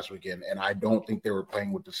this last weekend, and I don't think they were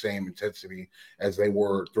playing with the same intensity as they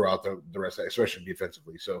were throughout the rest of it, especially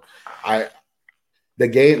defensively. So the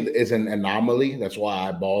game is an anomaly. That's why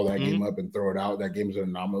I ball that game up and throw it out. That game is an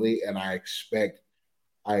anomaly, and I expect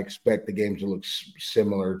the game to look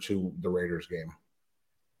similar to the Raiders game.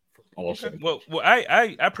 Also, okay. Well,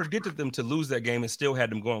 I predicted them to lose that game and still had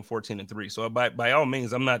them going 14-3. So by all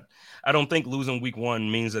means, I don't think losing week 1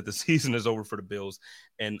 means that the season is over for the Bills,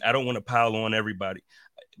 and I don't want to pile on everybody.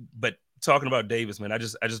 But talking about Davis, man, I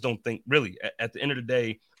just don't think really. At the end of the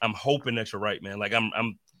day, I'm hoping that you're right, man. Like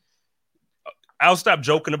I'll stop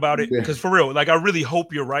joking about it because for real, like I really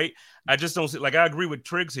hope you're right. I just don't see, like I agree with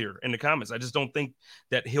Triggs here in the comments. I just don't think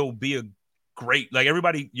that he'll be a great, like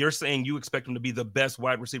everybody, you're saying you expect him to be the best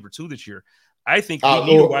wide receiver 2 this year. I think we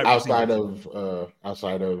need a wide receiver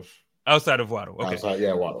outside of Waddle.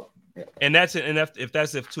 Okay. Waddle. Yeah. And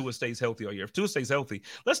if Tua stays healthy all year. If Tua stays healthy,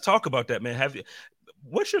 let's talk about that, man.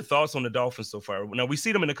 What's your thoughts on the Dolphins so far? Now we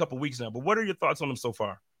see them in a couple weeks now, but what are your thoughts on them so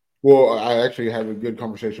far? Well, I actually had a good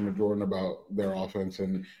conversation with Jordan about their offense,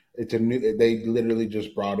 and they literally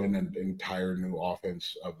just brought in an entire new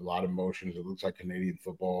offense of a lot of motions. It looks like Canadian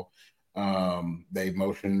football. They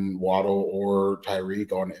motion Waddle or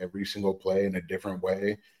Tyreek on every single play in a different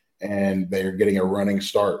way, and they're getting a running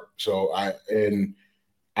start. So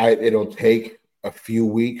it'll take a few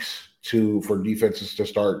weeks for defenses to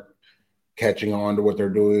start catching on to what they're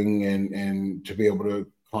doing and to be able to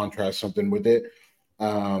contrast something with it.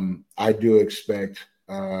 I do expect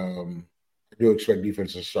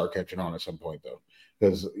defenses to start catching on at some point, though,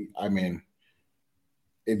 because I mean,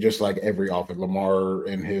 it just like every offense, Lamar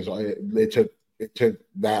and it took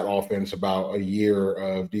that offense about a year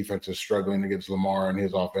of defenses struggling against Lamar and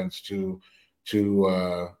his offense to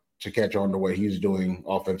catch on to what he's doing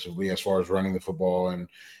offensively as far as running the football,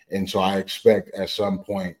 and so I expect at some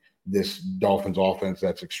point this Dolphins offense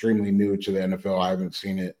that's extremely new to the NFL. I haven't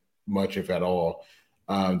seen it much, if at all.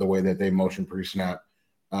 The way that they motion pre-snap,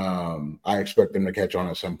 I expect them to catch on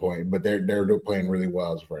at some point, but they're playing really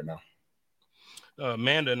well as of right now.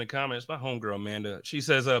 Amanda in the comments, my homegirl Amanda, she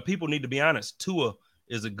says people need to be honest. Tua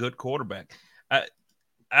is a good quarterback.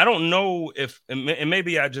 I don't know if, and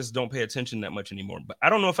maybe I just don't pay attention that much anymore, but I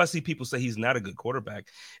don't know if I see people say he's not a good quarterback.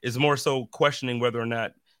 It's more so questioning whether or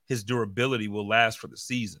not his durability will last for the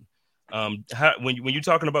season. When you're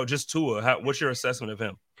talking about just Tua, what's your assessment of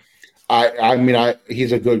him? I mean,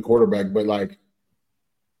 he's a good quarterback, but like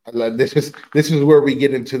this is where we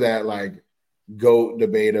get into that like GOAT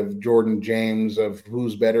debate of Jordan James of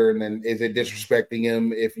who's better, and then is it disrespecting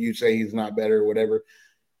him if you say he's not better or whatever?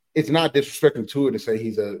 It's not disrespecting Tua to say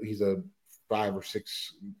he's a 5 or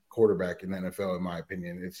 6 quarterback in the NFL, in my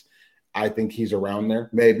opinion. I think he's around there,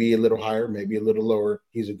 maybe a little higher, maybe a little lower.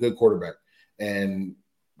 He's a good quarterback, and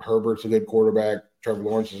Herbert's a good quarterback. Trevor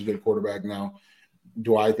Lawrence is a good quarterback now.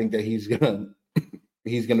 Do I think that he's gonna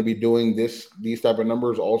be doing these type of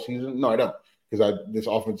numbers all season? No, I don't, because this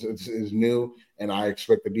offense is new, and I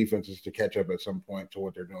expect the defenses to catch up at some point to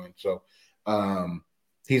what they're doing. So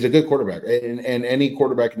he's a good quarterback, and any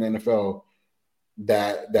quarterback in the NFL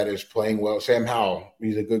that is playing well. Sam Howell,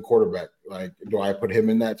 he's a good quarterback. Like, do I put him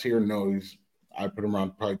in that tier? No, I put him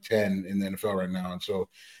around probably 10 in the NFL right now, and so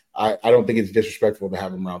I don't think it's disrespectful to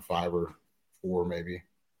have him around 5 or 4 maybe.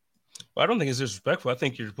 Well, I don't think it's disrespectful. I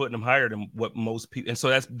think you're putting him higher than what most people. And so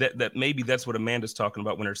that maybe that's what Amanda's talking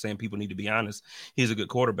about when they're saying people need to be honest. He's a good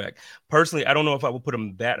quarterback. Personally, I don't know if I would put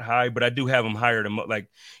him that high, but I do have him higher than, like,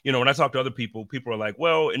 when I talk to other people are like,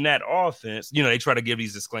 well, in that offense, they try to give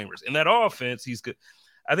these disclaimers. In that offense, he's good.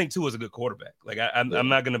 I think Tua is a good quarterback. Like I'm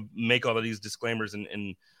not going to make all of these disclaimers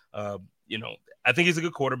and I think he's a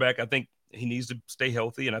good quarterback. I think he needs to stay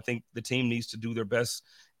healthy, and I think the team needs to do their best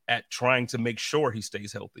at trying to make sure he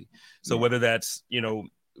stays healthy. So whether that's,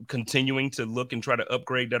 continuing to look and try to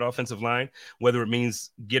upgrade that offensive line, whether it means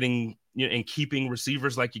getting and keeping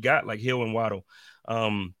receivers like you got, like Hill and Waddle,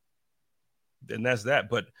 then that's that.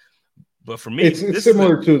 But for me, it's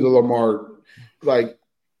similar to the Lamar, like,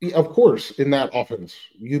 of course, in that offense,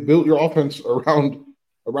 you built your offense around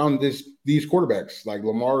these quarterbacks. Like,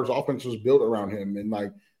 Lamar's offense was built around him, and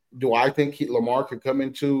like, do I think Lamar could come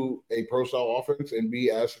into a pro-style offense and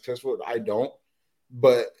be as successful? I don't.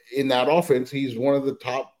 But in that offense, he's one of the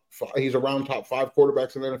top 5. He's around top 5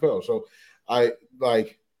 quarterbacks in the NFL. So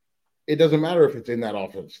it doesn't matter if it's in that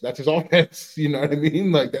offense. That's his offense. You know what I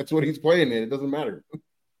mean? Like, that's what he's playing in. It doesn't matter.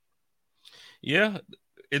 Yeah.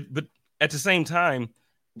 But at the same time,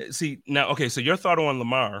 see now, okay, so your thought on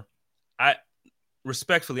Lamar,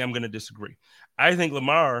 respectfully, I'm going to disagree. I think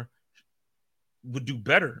Lamar would do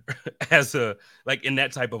better as in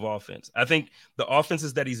that type of offense. I think the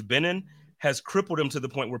offenses that he's been in has crippled him to the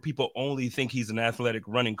point where people only think he's an athletic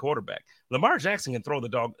running quarterback. Lamar Jackson can throw the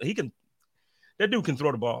dog. That dude can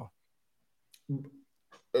throw the ball.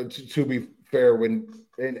 To be fair, he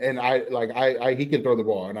can throw the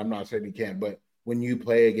ball, and I'm not saying he can't, but when you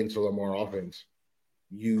play against a Lamar offense,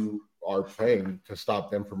 you are playing to stop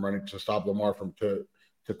them from running, to stop Lamar from to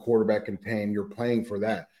quarterback contain. You're playing for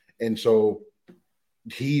that. And so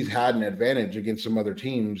he's had an advantage against some other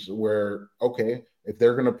teams where, okay, if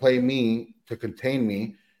they're going to play me to contain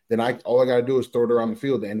me, then all I got to do is throw it around the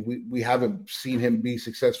field. And we haven't seen him be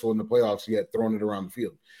successful in the playoffs yet, throwing it around the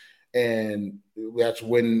field. And that's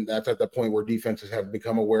at the point where defenses have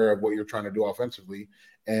become aware of what you're trying to do offensively.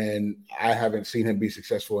 And I haven't seen him be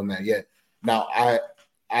successful in that yet. Now,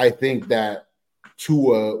 I think that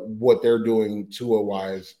what they're doing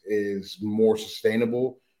Tua-wise is more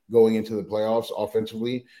sustainable going into the playoffs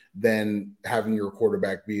offensively than having your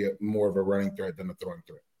quarterback be more of a running threat than a throwing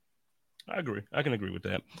threat. I agree. I can agree with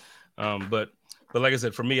that. But like I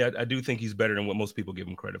said, for me, I do think he's better than what most people give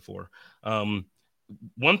him credit for.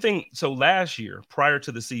 One thing, so last year, prior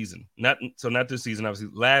to the season, not this season, obviously,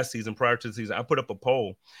 last season, prior to the season, I put up a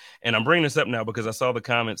poll, and I'm bringing this up now because I saw the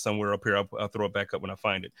comment somewhere up here. I'll throw it back up when I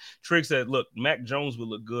find it. Trigg said, look, Mac Jones would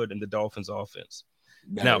look good in the Dolphins offense.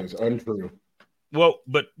 That is untrue. Well,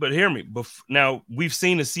 but hear me. Now, we've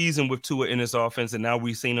seen a season with Tua in this offense, and now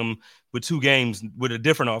we've seen him with 2 games with a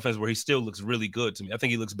different offense where he still looks really good to me. I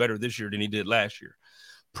think he looks better this year than he did last year.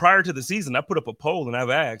 Prior to the season, I put up a poll, and I've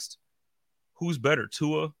asked, who's better,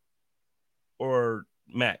 Tua or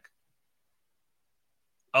Mac?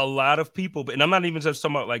 A lot of people, and I'm not even just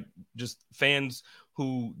talking about just fans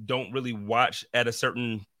who don't really watch at a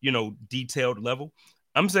certain, detailed level.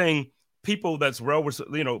 I'm saying people that's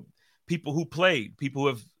people who played, people who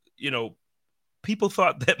have, people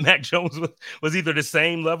thought that Mac Jones was either the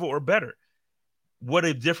same level or better. What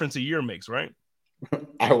a difference a year makes, right?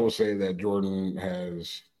 I will say that Jordan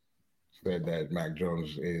has said that Mac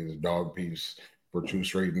Jones is dog piece for 2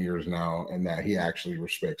 straight years now, and that he actually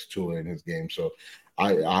respects Tua in his game. So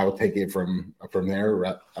I'll take it from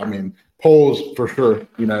there. I mean, polls for sure.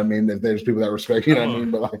 You know what I mean? There's people that respect. You know what I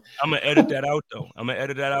mean? But I'm gonna edit that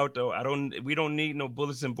out though. We don't need no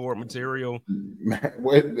bulletin board material. They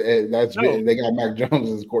got Mac Jones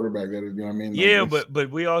as quarterback. You know what I mean? Yeah,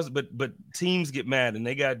 but teams get mad, and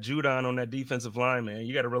they got Judon on that defensive line, man.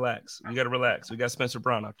 You got to relax. We got Spencer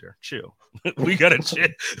Brown out there. Chill. We got to chill.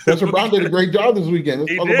 Spencer Brown did a great job this weekend.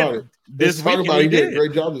 Let's talk about it. He did a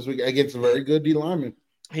great job this week against a very good D lineman.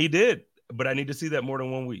 He did. But I need to see that more than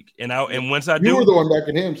 1 week. And once I do, you were the one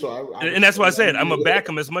backing him, so and that's why I said I'm gonna back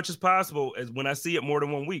him as much as possible as when I see it more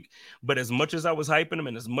than 1 week. But as much as I was hyping him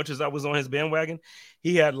and as much as I was on his bandwagon,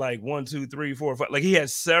 he had 1, 2, 3, 4, 5. He had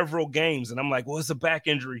several games, and I'm like, well, it's a back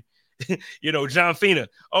injury. John Fina.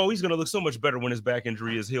 Oh, he's gonna look so much better when his back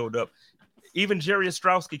injury is healed up. Even Jerry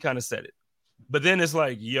Ostrowski kind of said it. But then it's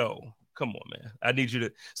like, yo, come on, man. I need you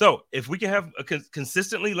to. So if we can have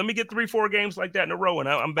consistently, let me get 3-4 games like that in a row, and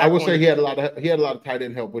I'm back. I would say he had a lot of tight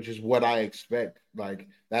end help, which is what I expect.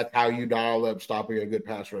 That's how you dial up stopping a good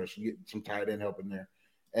pass rush. You get some tight end help in there.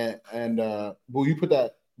 And will you put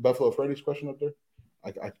that Buffalo Freddy's question up there?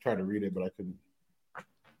 I tried to read it, but I couldn't.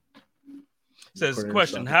 Says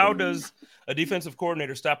question: how does a defensive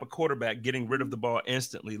coordinator stop a quarterback getting rid of the ball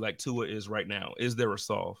instantly like Tua is right now? Is there a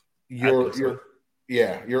solve? Your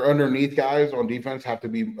underneath guys on defense have to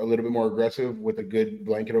be a little bit more aggressive with a good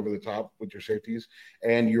blanket over the top with your safeties,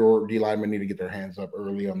 and your D linemen need to get their hands up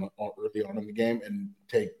early on in the game and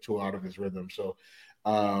take Tua out of his rhythm. So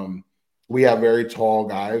we have very tall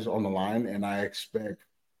guys on the line, and I expect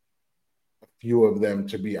a few of them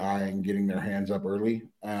to be eyeing getting their hands up early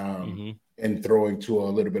and throwing Tua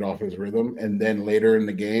a little bit off his rhythm. And then later in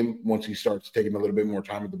the game, once he starts taking a little bit more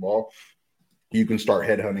time with the ball, you can start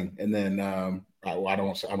headhunting, and then I don't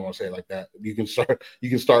want to say it like that. You can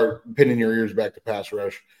start pinning your ears back to pass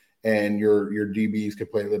rush, and your DBs can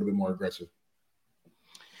play a little bit more aggressive.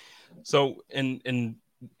 So and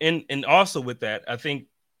also with that, I think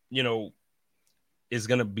it's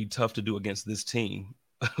going to be tough to do against this team.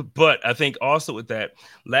 But I think also with that,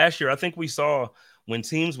 last year I think we saw when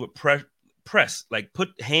teams would press,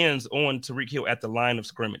 put hands on Tyreek Hill at the line of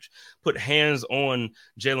scrimmage, put hands on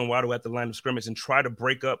Jalen Waddle at the line of scrimmage, and try to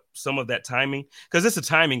break up some of that timing, because it's a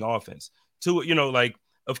timing offense.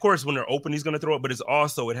 Of course, when they're open, he's going to throw it, but it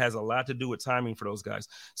has a lot to do with timing for those guys.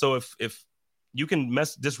 So if you can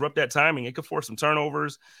disrupt that timing. It could force some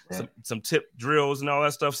turnovers, Right. some tip drills and all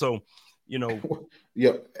that stuff. So,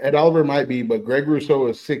 Yeah, Ed Oliver might be, but Greg Rousseau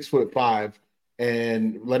is 6'5",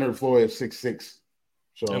 and Leonard Floyd is 6'6".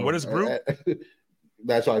 So, and what is Brew?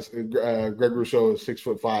 That's why Greg Rousseau is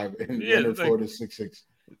 6'5", and Leonard Floyd is 6'6".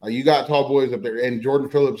 You got tall boys up there, and Jordan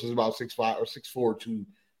Phillips is about 6'5" or 6'4" too.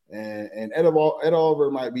 And Ed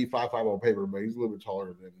Oliver might be 5'5" on paper, but he's a little bit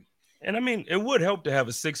taller than. And I mean, it would help to have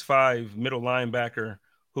a 6'5" middle linebacker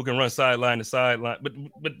who can run sideline to sideline. But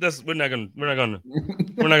we're not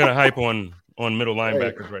gonna hype on middle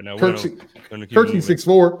linebackers right now. Kirksey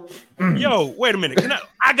 6'4". Yo, wait a minute.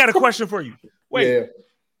 I got a question for you. Wait, yeah.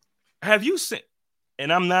 Have you seen?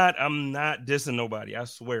 And I'm not dissing nobody, I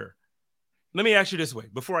swear. Let me ask you this way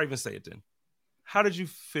before I even say it then. How did you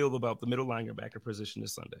feel about the middle linebacker position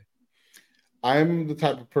this Sunday? I'm the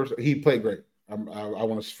type of person, he played great. I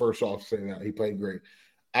want to first off say that he played great.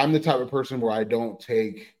 I'm the type of person where I don't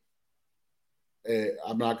take,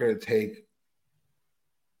 I'm not going to take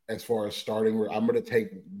as far as starting, where I'm going to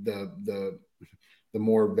take the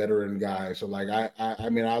more veteran guy. So like, I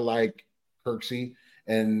mean, I like Kirksey,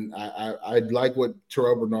 and I like what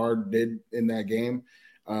Terrell Bernard did in that game.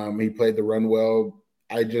 He played the run well.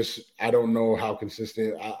 I don't know how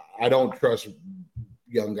consistent. I don't trust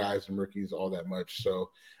young guys and rookies all that much. So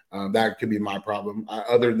that could be my problem.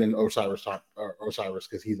 Other than Osiris,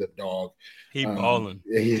 because he's a dog. He's balling.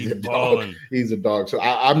 He's a dog. He's a dog. So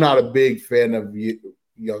I'm not a big fan of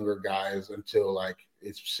younger guys until like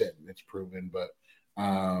it's set and it's proven. But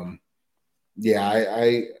yeah,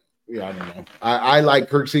 I don't know. I like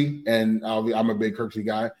Kirksey, and I'm a big Kirksey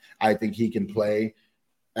guy. I think he can play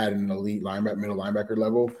at an elite middle linebacker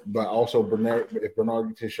level, but also if Bernard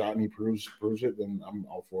gets his shot and he proves it, then I'm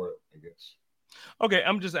all for it, I guess. Okay,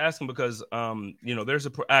 I'm just asking because I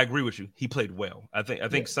agree with you. He played well. I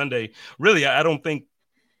think Sunday, really, I don't think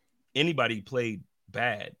anybody played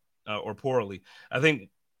bad or poorly. I think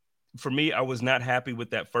for me, I was not happy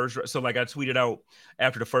with that first. So like I tweeted out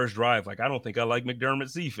after the first drive, like I don't think I like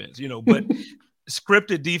McDermott's defense, but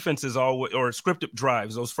scripted defenses or scripted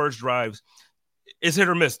drives, those first drives, it's hit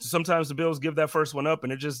or miss. Sometimes the Bills give that first one up,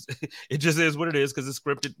 and it just is what it is because it's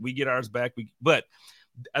scripted. We get ours back. But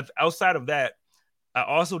outside of that, I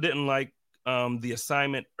also didn't like the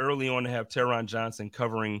assignment early on to have Teron Johnson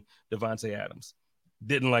covering Davante Adams.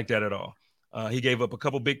 Didn't like that at all. He gave up a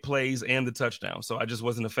couple big plays and the touchdown, so I just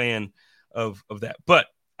wasn't a fan of that. But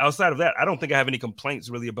outside of that, I don't think I have any complaints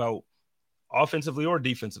really about offensively or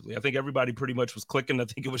defensively. I think everybody pretty much was clicking. I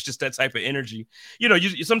think it was just that type of energy.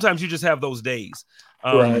 Sometimes you just have those days.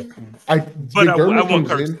 Right. I want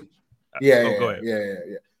Kirksey. Yeah. Go ahead.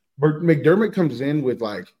 Yeah. But McDermott comes in with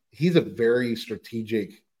he's a very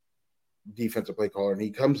strategic defensive play caller, and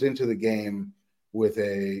he comes into the game with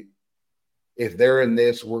if they're in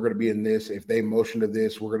this, we're going to be in this. If they motion to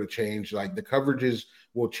this, we're going to change. Like the coverages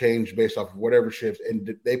will change based off of whatever shifts.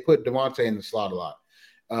 And they put Davante in the slot a lot.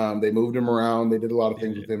 They moved him around. They did a lot of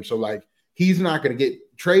things with him. So he's not going to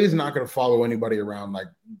Trey's not going to follow anybody around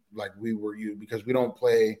like we were because we don't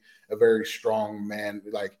play a very strong man.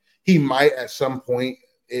 Like he might at some point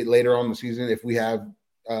later on in the season, if we have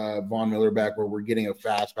Von Miller back where we're getting a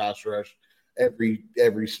fast pass rush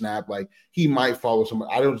every snap, he might follow someone.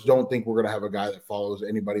 I don't think we're going to have a guy that follows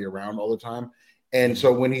anybody around all the time. And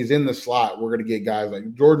so when he's in the slot, we're going to get guys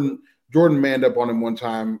like Jordan manned up on him one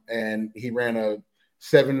time, and he ran a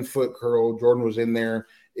 7-foot curl. Jordan was in there.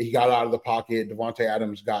 He got out of the pocket. Davante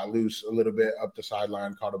Adams got loose a little bit up the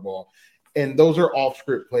sideline, caught a ball. And those are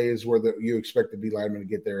off-script plays where you expect the D lineman to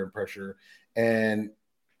get there and pressure. And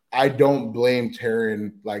I don't blame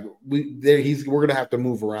Teron. We're going to have to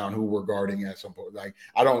move around who we're guarding at some point.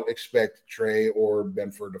 I don't expect Trey or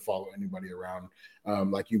Benford to follow anybody around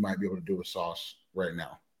like you might be able to do with Sauce right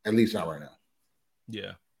now. At least not right now.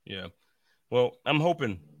 Yeah. Well, I'm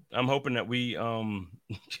hoping that we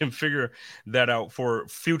can figure that out for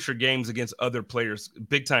future games against other players,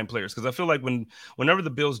 big time players. Because I feel like whenever the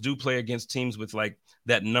Bills do play against teams with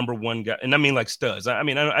that number one guy, and I mean studs. I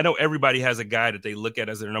mean, I know everybody has a guy that they look at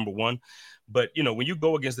as their number one, but when you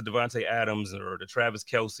go against the Davante Adams or the Travis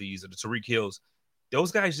Kelce's or the Tyreek Hills,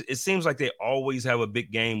 those guys, it seems like they always have a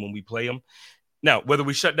big game when we play them. Now, whether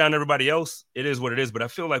we shut down everybody else, it is what it is. But I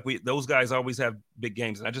feel like those guys always have big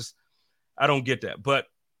games, and I don't get that. But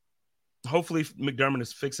hopefully McDermott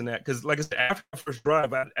is fixing that because, like I said, after the first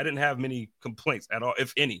drive, I didn't have many complaints at all,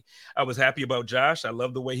 if any. I was happy about Josh. I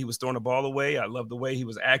love the way he was throwing the ball away. I love the way he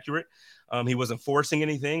was accurate. He wasn't forcing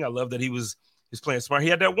anything. I love that he was playing smart. He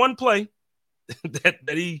had that one play that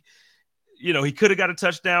he, he could have got a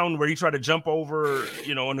touchdown where he tried to jump over,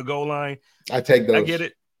 on the goal line. I take those. I get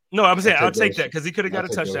it. No, I'm saying I'll take those. that because he could have got a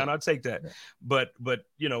take touchdown. those. I'll take that. Yeah. But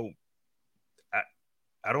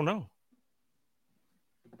I don't know.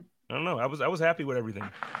 I don't know. I was happy with everything.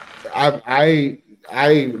 I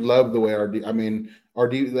love the way our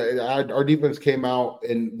defense came out,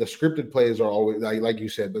 and the scripted plays are always like you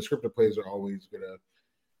said. The scripted plays are always gonna.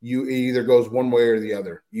 You either goes one way or the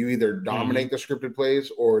other. You either dominate the scripted plays,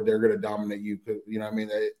 or they're gonna dominate you. You know what I mean?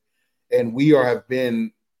 And we have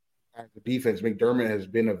been as a defense. McDermott has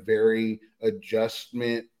been a very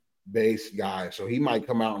adjustment based guy, so he might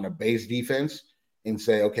come out in a base defense and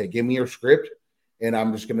say, "Okay, give me your script." And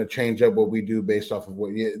I'm just going to change up what we do based off of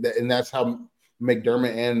what you, and that's how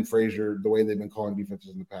McDermott and Frazier, the way they've been calling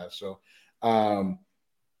defenses in the past. So, and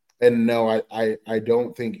no, I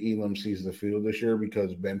don't think Elam sees the field this year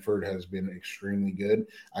because Benford has been extremely good.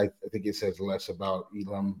 I think it says less about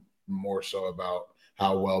Elam, more so about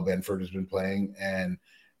how well Benford has been playing. And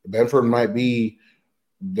Benford might be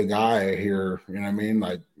the guy here. You know what I mean?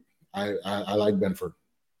 Like, I like Benford.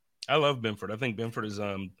 I love Benford. I think Benford is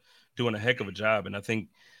doing a heck of a job. And I think,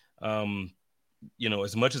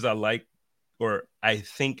 as much as I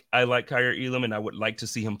think I like Kaiir Elam, and I would like to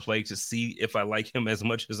see him play to see if I like him as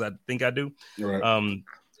much as I think I do. Right.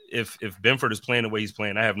 If Benford is playing the way he's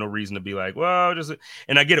playing, I have no reason to be like, well,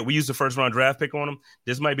 and I get it. We used the first round draft pick on him.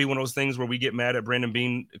 This might be one of those things where we get mad at Brandon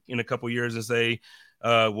Beane in a couple of years and say,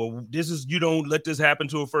 you don't let this happen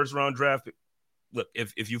to a first round draft pick. Look,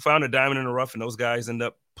 if you found a diamond in the rough and those guys end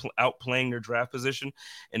up outplaying their draft position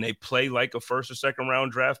and they play like a first or second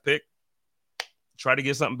round draft pick, try to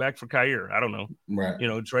get something back for Kaiir. I don't know.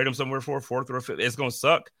 Right. Trade him somewhere for a fourth or a fifth. It's going to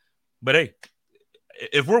suck. But hey,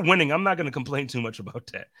 if we're winning, I'm not going to complain too much about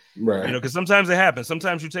that. Right. Because sometimes it happens.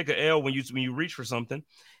 Sometimes you take an L when you reach for something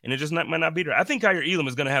and it just might not be there. I think Kaiir Elam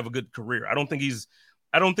is going to have a good career. I don't think he's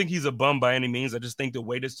a bum by any means. I just think the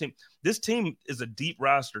way this team is a deep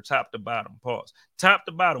roster, top to bottom. Top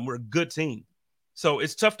to bottom, we're a good team. So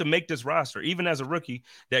it's tough to make this roster. Even as a rookie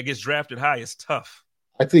that gets drafted high, it's tough.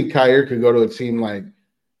 I think Kaiir could go to a team like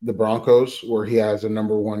the Broncos, where he has a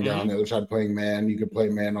number one guy on the other side playing man. You could play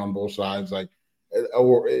man on both sides,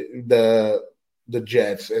 or the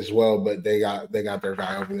Jets as well. But they got their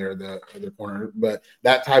guy over there, the other corner. But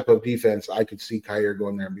that type of defense, I could see Kaiir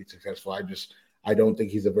going there and be successful. I don't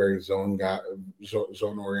think he's a very zone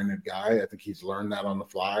oriented guy. I think he's learned that on the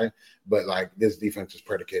fly. But like, this defense is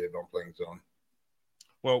predicated on playing zone.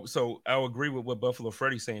 Well, so I'll agree with what Buffalo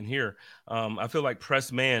Freddy's saying here. I feel like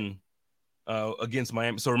press man against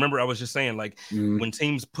Miami. So remember, I was just saying, like, when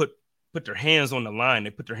teams put their hands on the line,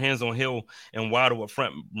 they put their hands on Hill and Waddle up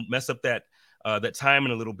front, mess up that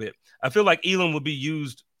timing a little bit. I feel like Elam would be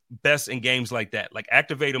used best in games like that, like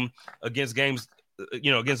activate him against games,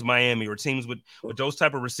 against Miami or teams with those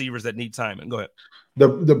type of receivers that need timing. Go ahead.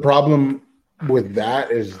 The problem with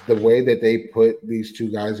that is the way that they put these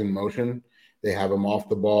two guys in motion. They have them off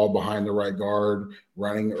the ball behind the right guard,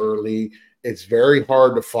 running early. It's very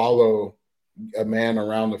hard to follow a man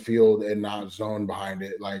around the field and not zone behind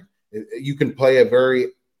it. Like, you can play a very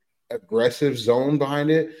aggressive zone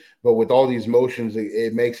behind it, but with all these motions,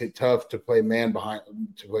 it makes it tough to play man behind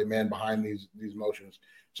these motions.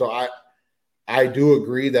 So I do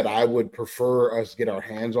agree that I would prefer us get our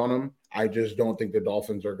hands on them. I just don't think the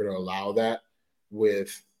Dolphins are going to allow that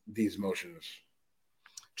with these motions.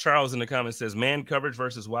 Charles in the comments says, man coverage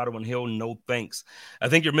versus Waddle and Hill, no thanks. I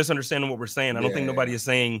think you're misunderstanding what we're saying. I don't think nobody is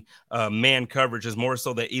saying man coverage. Is more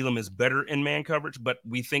so that Elam is better in man coverage, but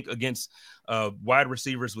we think against wide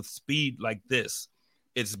receivers with speed like this,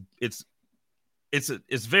 it's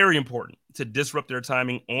very important to disrupt their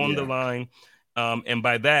timing on the line. And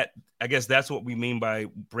by that, I guess that's what we mean by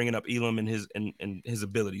bringing up Elam and his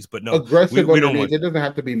abilities. But no, aggressive we underneath. Don't it doesn't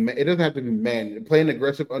have to be. It doesn't have to be man. Playing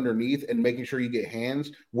aggressive underneath and making sure you get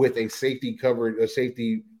hands with a safety coverage, a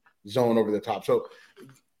safety zone over the top. So,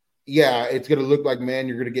 yeah, it's going to look like man.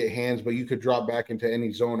 You're going to get hands, but you could drop back into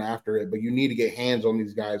any zone after it. But you need to get hands on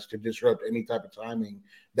these guys to disrupt any type of timing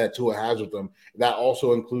that Tua has with them. That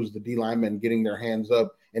also includes the D linemen getting their hands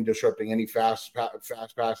up and disrupting any fast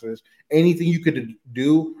passes, anything you could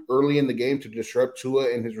do early in the game to disrupt Tua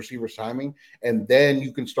and his receivers' timing, and then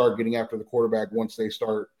you can start getting after the quarterback once they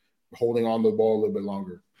start holding on to the ball a little bit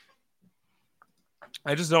longer.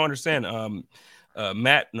 I just don't understand.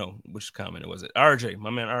 Matt, no, which comment was it? RJ, my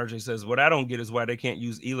man RJ says, what I don't get is why they can't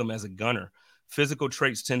use Elam as a gunner. Physical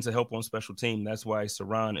traits tend to help on special team. That's why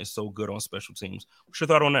Saran is so good on special teams. What's your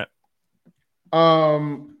thought on that?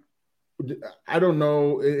 I don't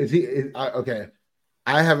know. Okay?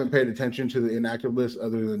 I haven't paid attention to the inactive list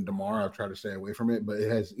other than DeMar. I've tried to stay away from it. But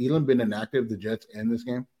has Elam been inactive, the Jets, in this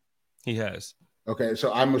game? He has. Okay,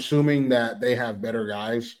 so I'm assuming that they have better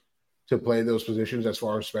guys to play those positions as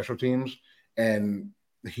far as special teams, and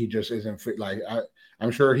he just isn't fit. Like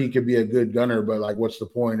I'm sure he could be a good gunner, but like, what's the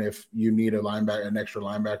point if you need a linebacker, an extra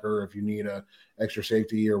linebacker, if you need a extra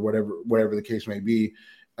safety or whatever the case may be,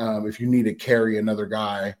 if you need to carry another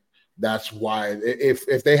guy, that's why.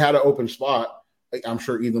 If they had an open spot, I'm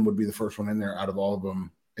sure Elam would be the first one in there out of all of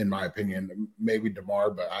them, in my opinion. Maybe DeMar,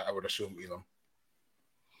 but I would assume Elam.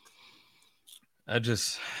 I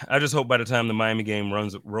just hope by the time the Miami game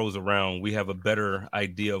rolls around, we have a better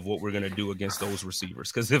idea of what we're going to do against those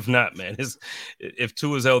receivers. Because if not, man, if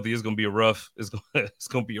Tua is healthy, it's going to be a rough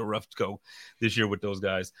go this year with those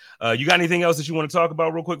guys. You got anything else that you want to talk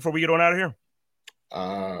about real quick before we get on out of here?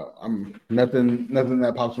 I'm nothing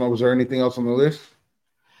that pops up. Was there anything else on the list?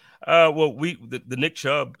 Well, the Nick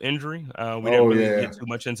Chubb injury. We didn't really get too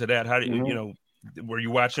much into that. How do you were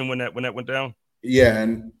you watching when that went down? Yeah,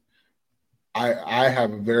 and I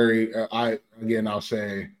have a very I'll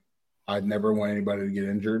say I'd never want anybody to get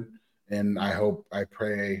injured, and I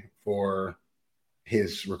pray for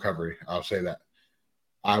his recovery. I'll say that.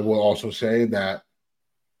 I will also say that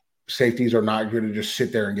safeties are not going to just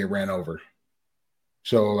sit there and get ran over.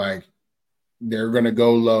 So like they're going to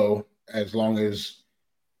go low as long as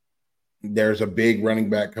there's a big running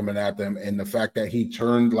back coming at them, and the fact that he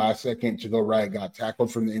turned last second to go right, got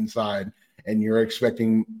tackled from the inside, and you're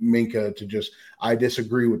expecting Minkah to just – I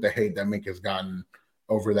disagree with the hate that Minkah's gotten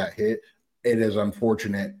over that hit. It is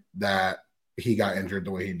unfortunate that he got injured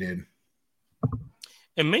the way he did.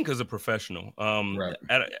 And Minkah's a professional. Right.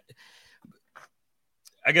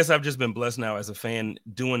 I guess I've just been blessed now as a fan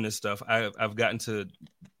doing this stuff. I've gotten to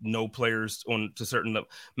know players to certain level.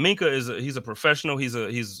 Minkah he's a professional.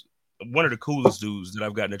 He's one of the coolest dudes that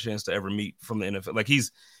I've gotten a chance to ever meet from the NFL. Like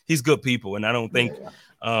he's good people, and I don't think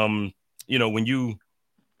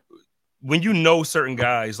when you know certain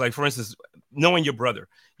guys, like for instance, knowing your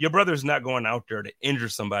brother's not going out there to injure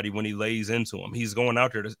somebody when he lays into him. He's going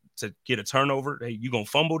out there to get a turnover. Hey, you gonna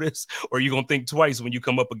fumble this, or you gonna think twice when you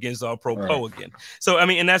come up against All Pro Poe again. So I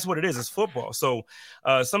mean, and that's what it is. It's football. So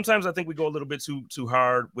sometimes I think we go a little bit too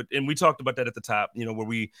hard with, and we talked about that at the top. Where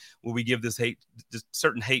we give this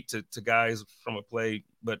certain hate to guys from a play.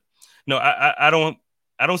 But no, I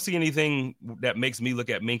don't see anything that makes me look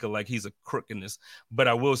at Minkah like he's a crook in this. But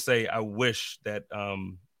I will say I wish that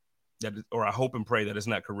or I hope and pray that it's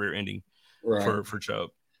not career ending for Chubb.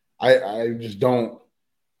 I just don't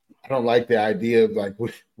like the idea of like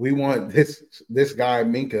we want this guy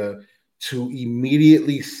Minkah to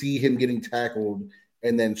immediately see him getting tackled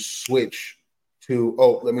and then switch to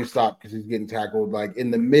let me stop because he's getting tackled, like in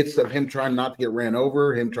the midst of him trying not to get ran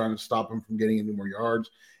over, him trying to stop him from getting any more yards.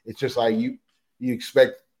 It's just like you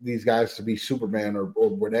expect these guys to be Superman or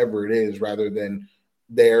whatever it is, rather than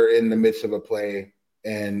they're in the midst of a play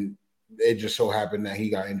and it just so happened that he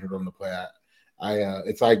got injured on the play.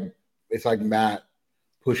 It's like Matt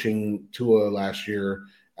pushing Tua last year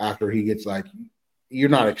after he gets like, you're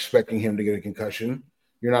not expecting him to get a concussion.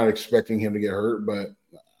 You're not expecting him to get hurt, but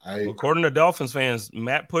according to Dolphins fans,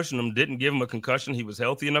 Matt pushing him didn't give him a concussion. He was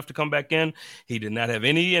healthy enough to come back in. He did not have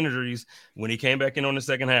any injuries when he came back in on the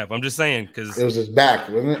second half. I'm just saying because it was his back,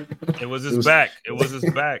 wasn't it? It was his back. It was his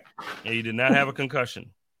back. And he did not have a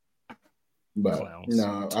concussion. But Clowns.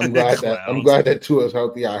 No, I'm glad that Tua's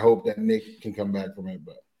healthy. I hope that Nick can come back from it,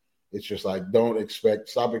 but it's just like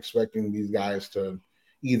stop expecting these guys to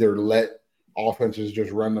either let offenses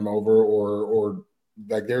just run them over or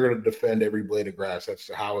like they're going to defend every blade of grass.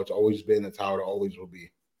 That's how it's always been. That's how it always will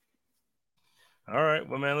be. All right,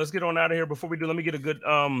 well, man, let's get on out of here. Before we do, let me get a good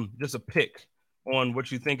just a pick on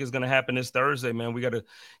what you think is going to happen this Thursday, man. We got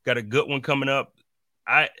a good one coming up.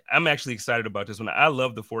 I'm actually excited about this one. I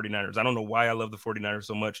love the 49ers. I don't know why I love the 49ers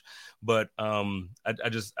so much, but I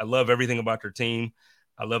love everything about their team.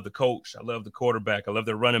 I love the coach. I love the quarterback. I love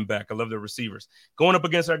their running back. I love their receivers. Going up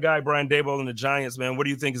against our guy, Brian Daboll and the Giants, man, what do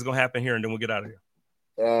you think is going to happen here? And then we'll get out of here.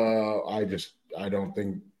 I don't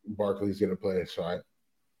think Barkley's going to play.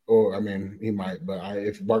 He might, but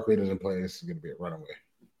if Barkley doesn't play, it's going to be a runaway.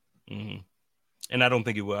 Mm-hmm. And I don't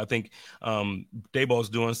think he will. I think Daboll's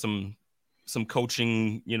doing some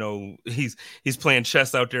coaching, he's playing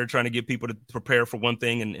chess out there trying to get people to prepare for one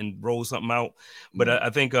thing and roll something out. But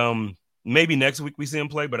I think maybe next week we see him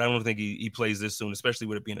play, but I don't think he plays this soon, especially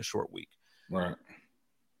with it being a short week. Right.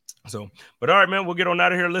 So, but all right, man, we'll get on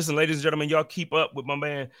out of here. Listen, ladies and gentlemen, y'all keep up with my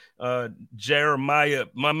man Jeremiah,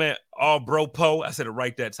 my man All Bro Poe. I said it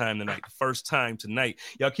right that time tonight, the first time tonight.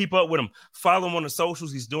 Y'all keep up with him. Follow him on the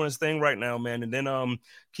socials. He's doing his thing right now, man. And then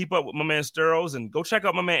keep up with my man Steros and go check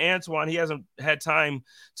out my man Antoine. He hasn't had time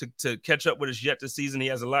to catch up with us yet this season. He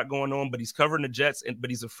has a lot going on, but he's covering the Jets,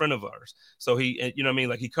 but he's a friend of ours. So he, you know what I mean?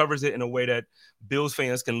 Like he covers it in a way that Bills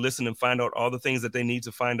fans can listen and find out all the things that they need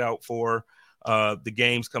to find out for the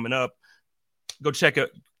games coming up. Go check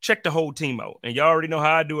the whole team out. And y'all already know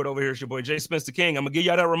how I do it over here. It's your boy Jay Spence the King. I'm gonna give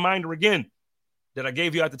y'all that reminder again that I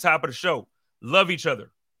gave you at the top of the show. Love each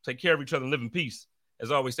other, take care of each other, and live in peace.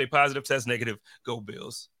 As always, stay positive, test negative. Go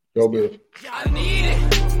Bills. Go Bills. I need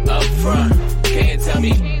it up front. Can't tell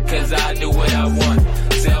me, cause I do what I want.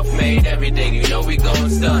 Self-made everything, you know we gon'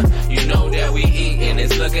 stun. You know that we eatin',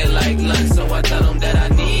 it's looking like lunch. So I tell them that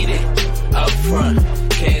I need it up front.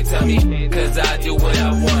 Can't tell me, cause I do what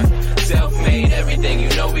I want. Self-made everything, you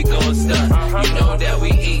know we gon' stun. You know that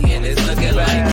we eatin'.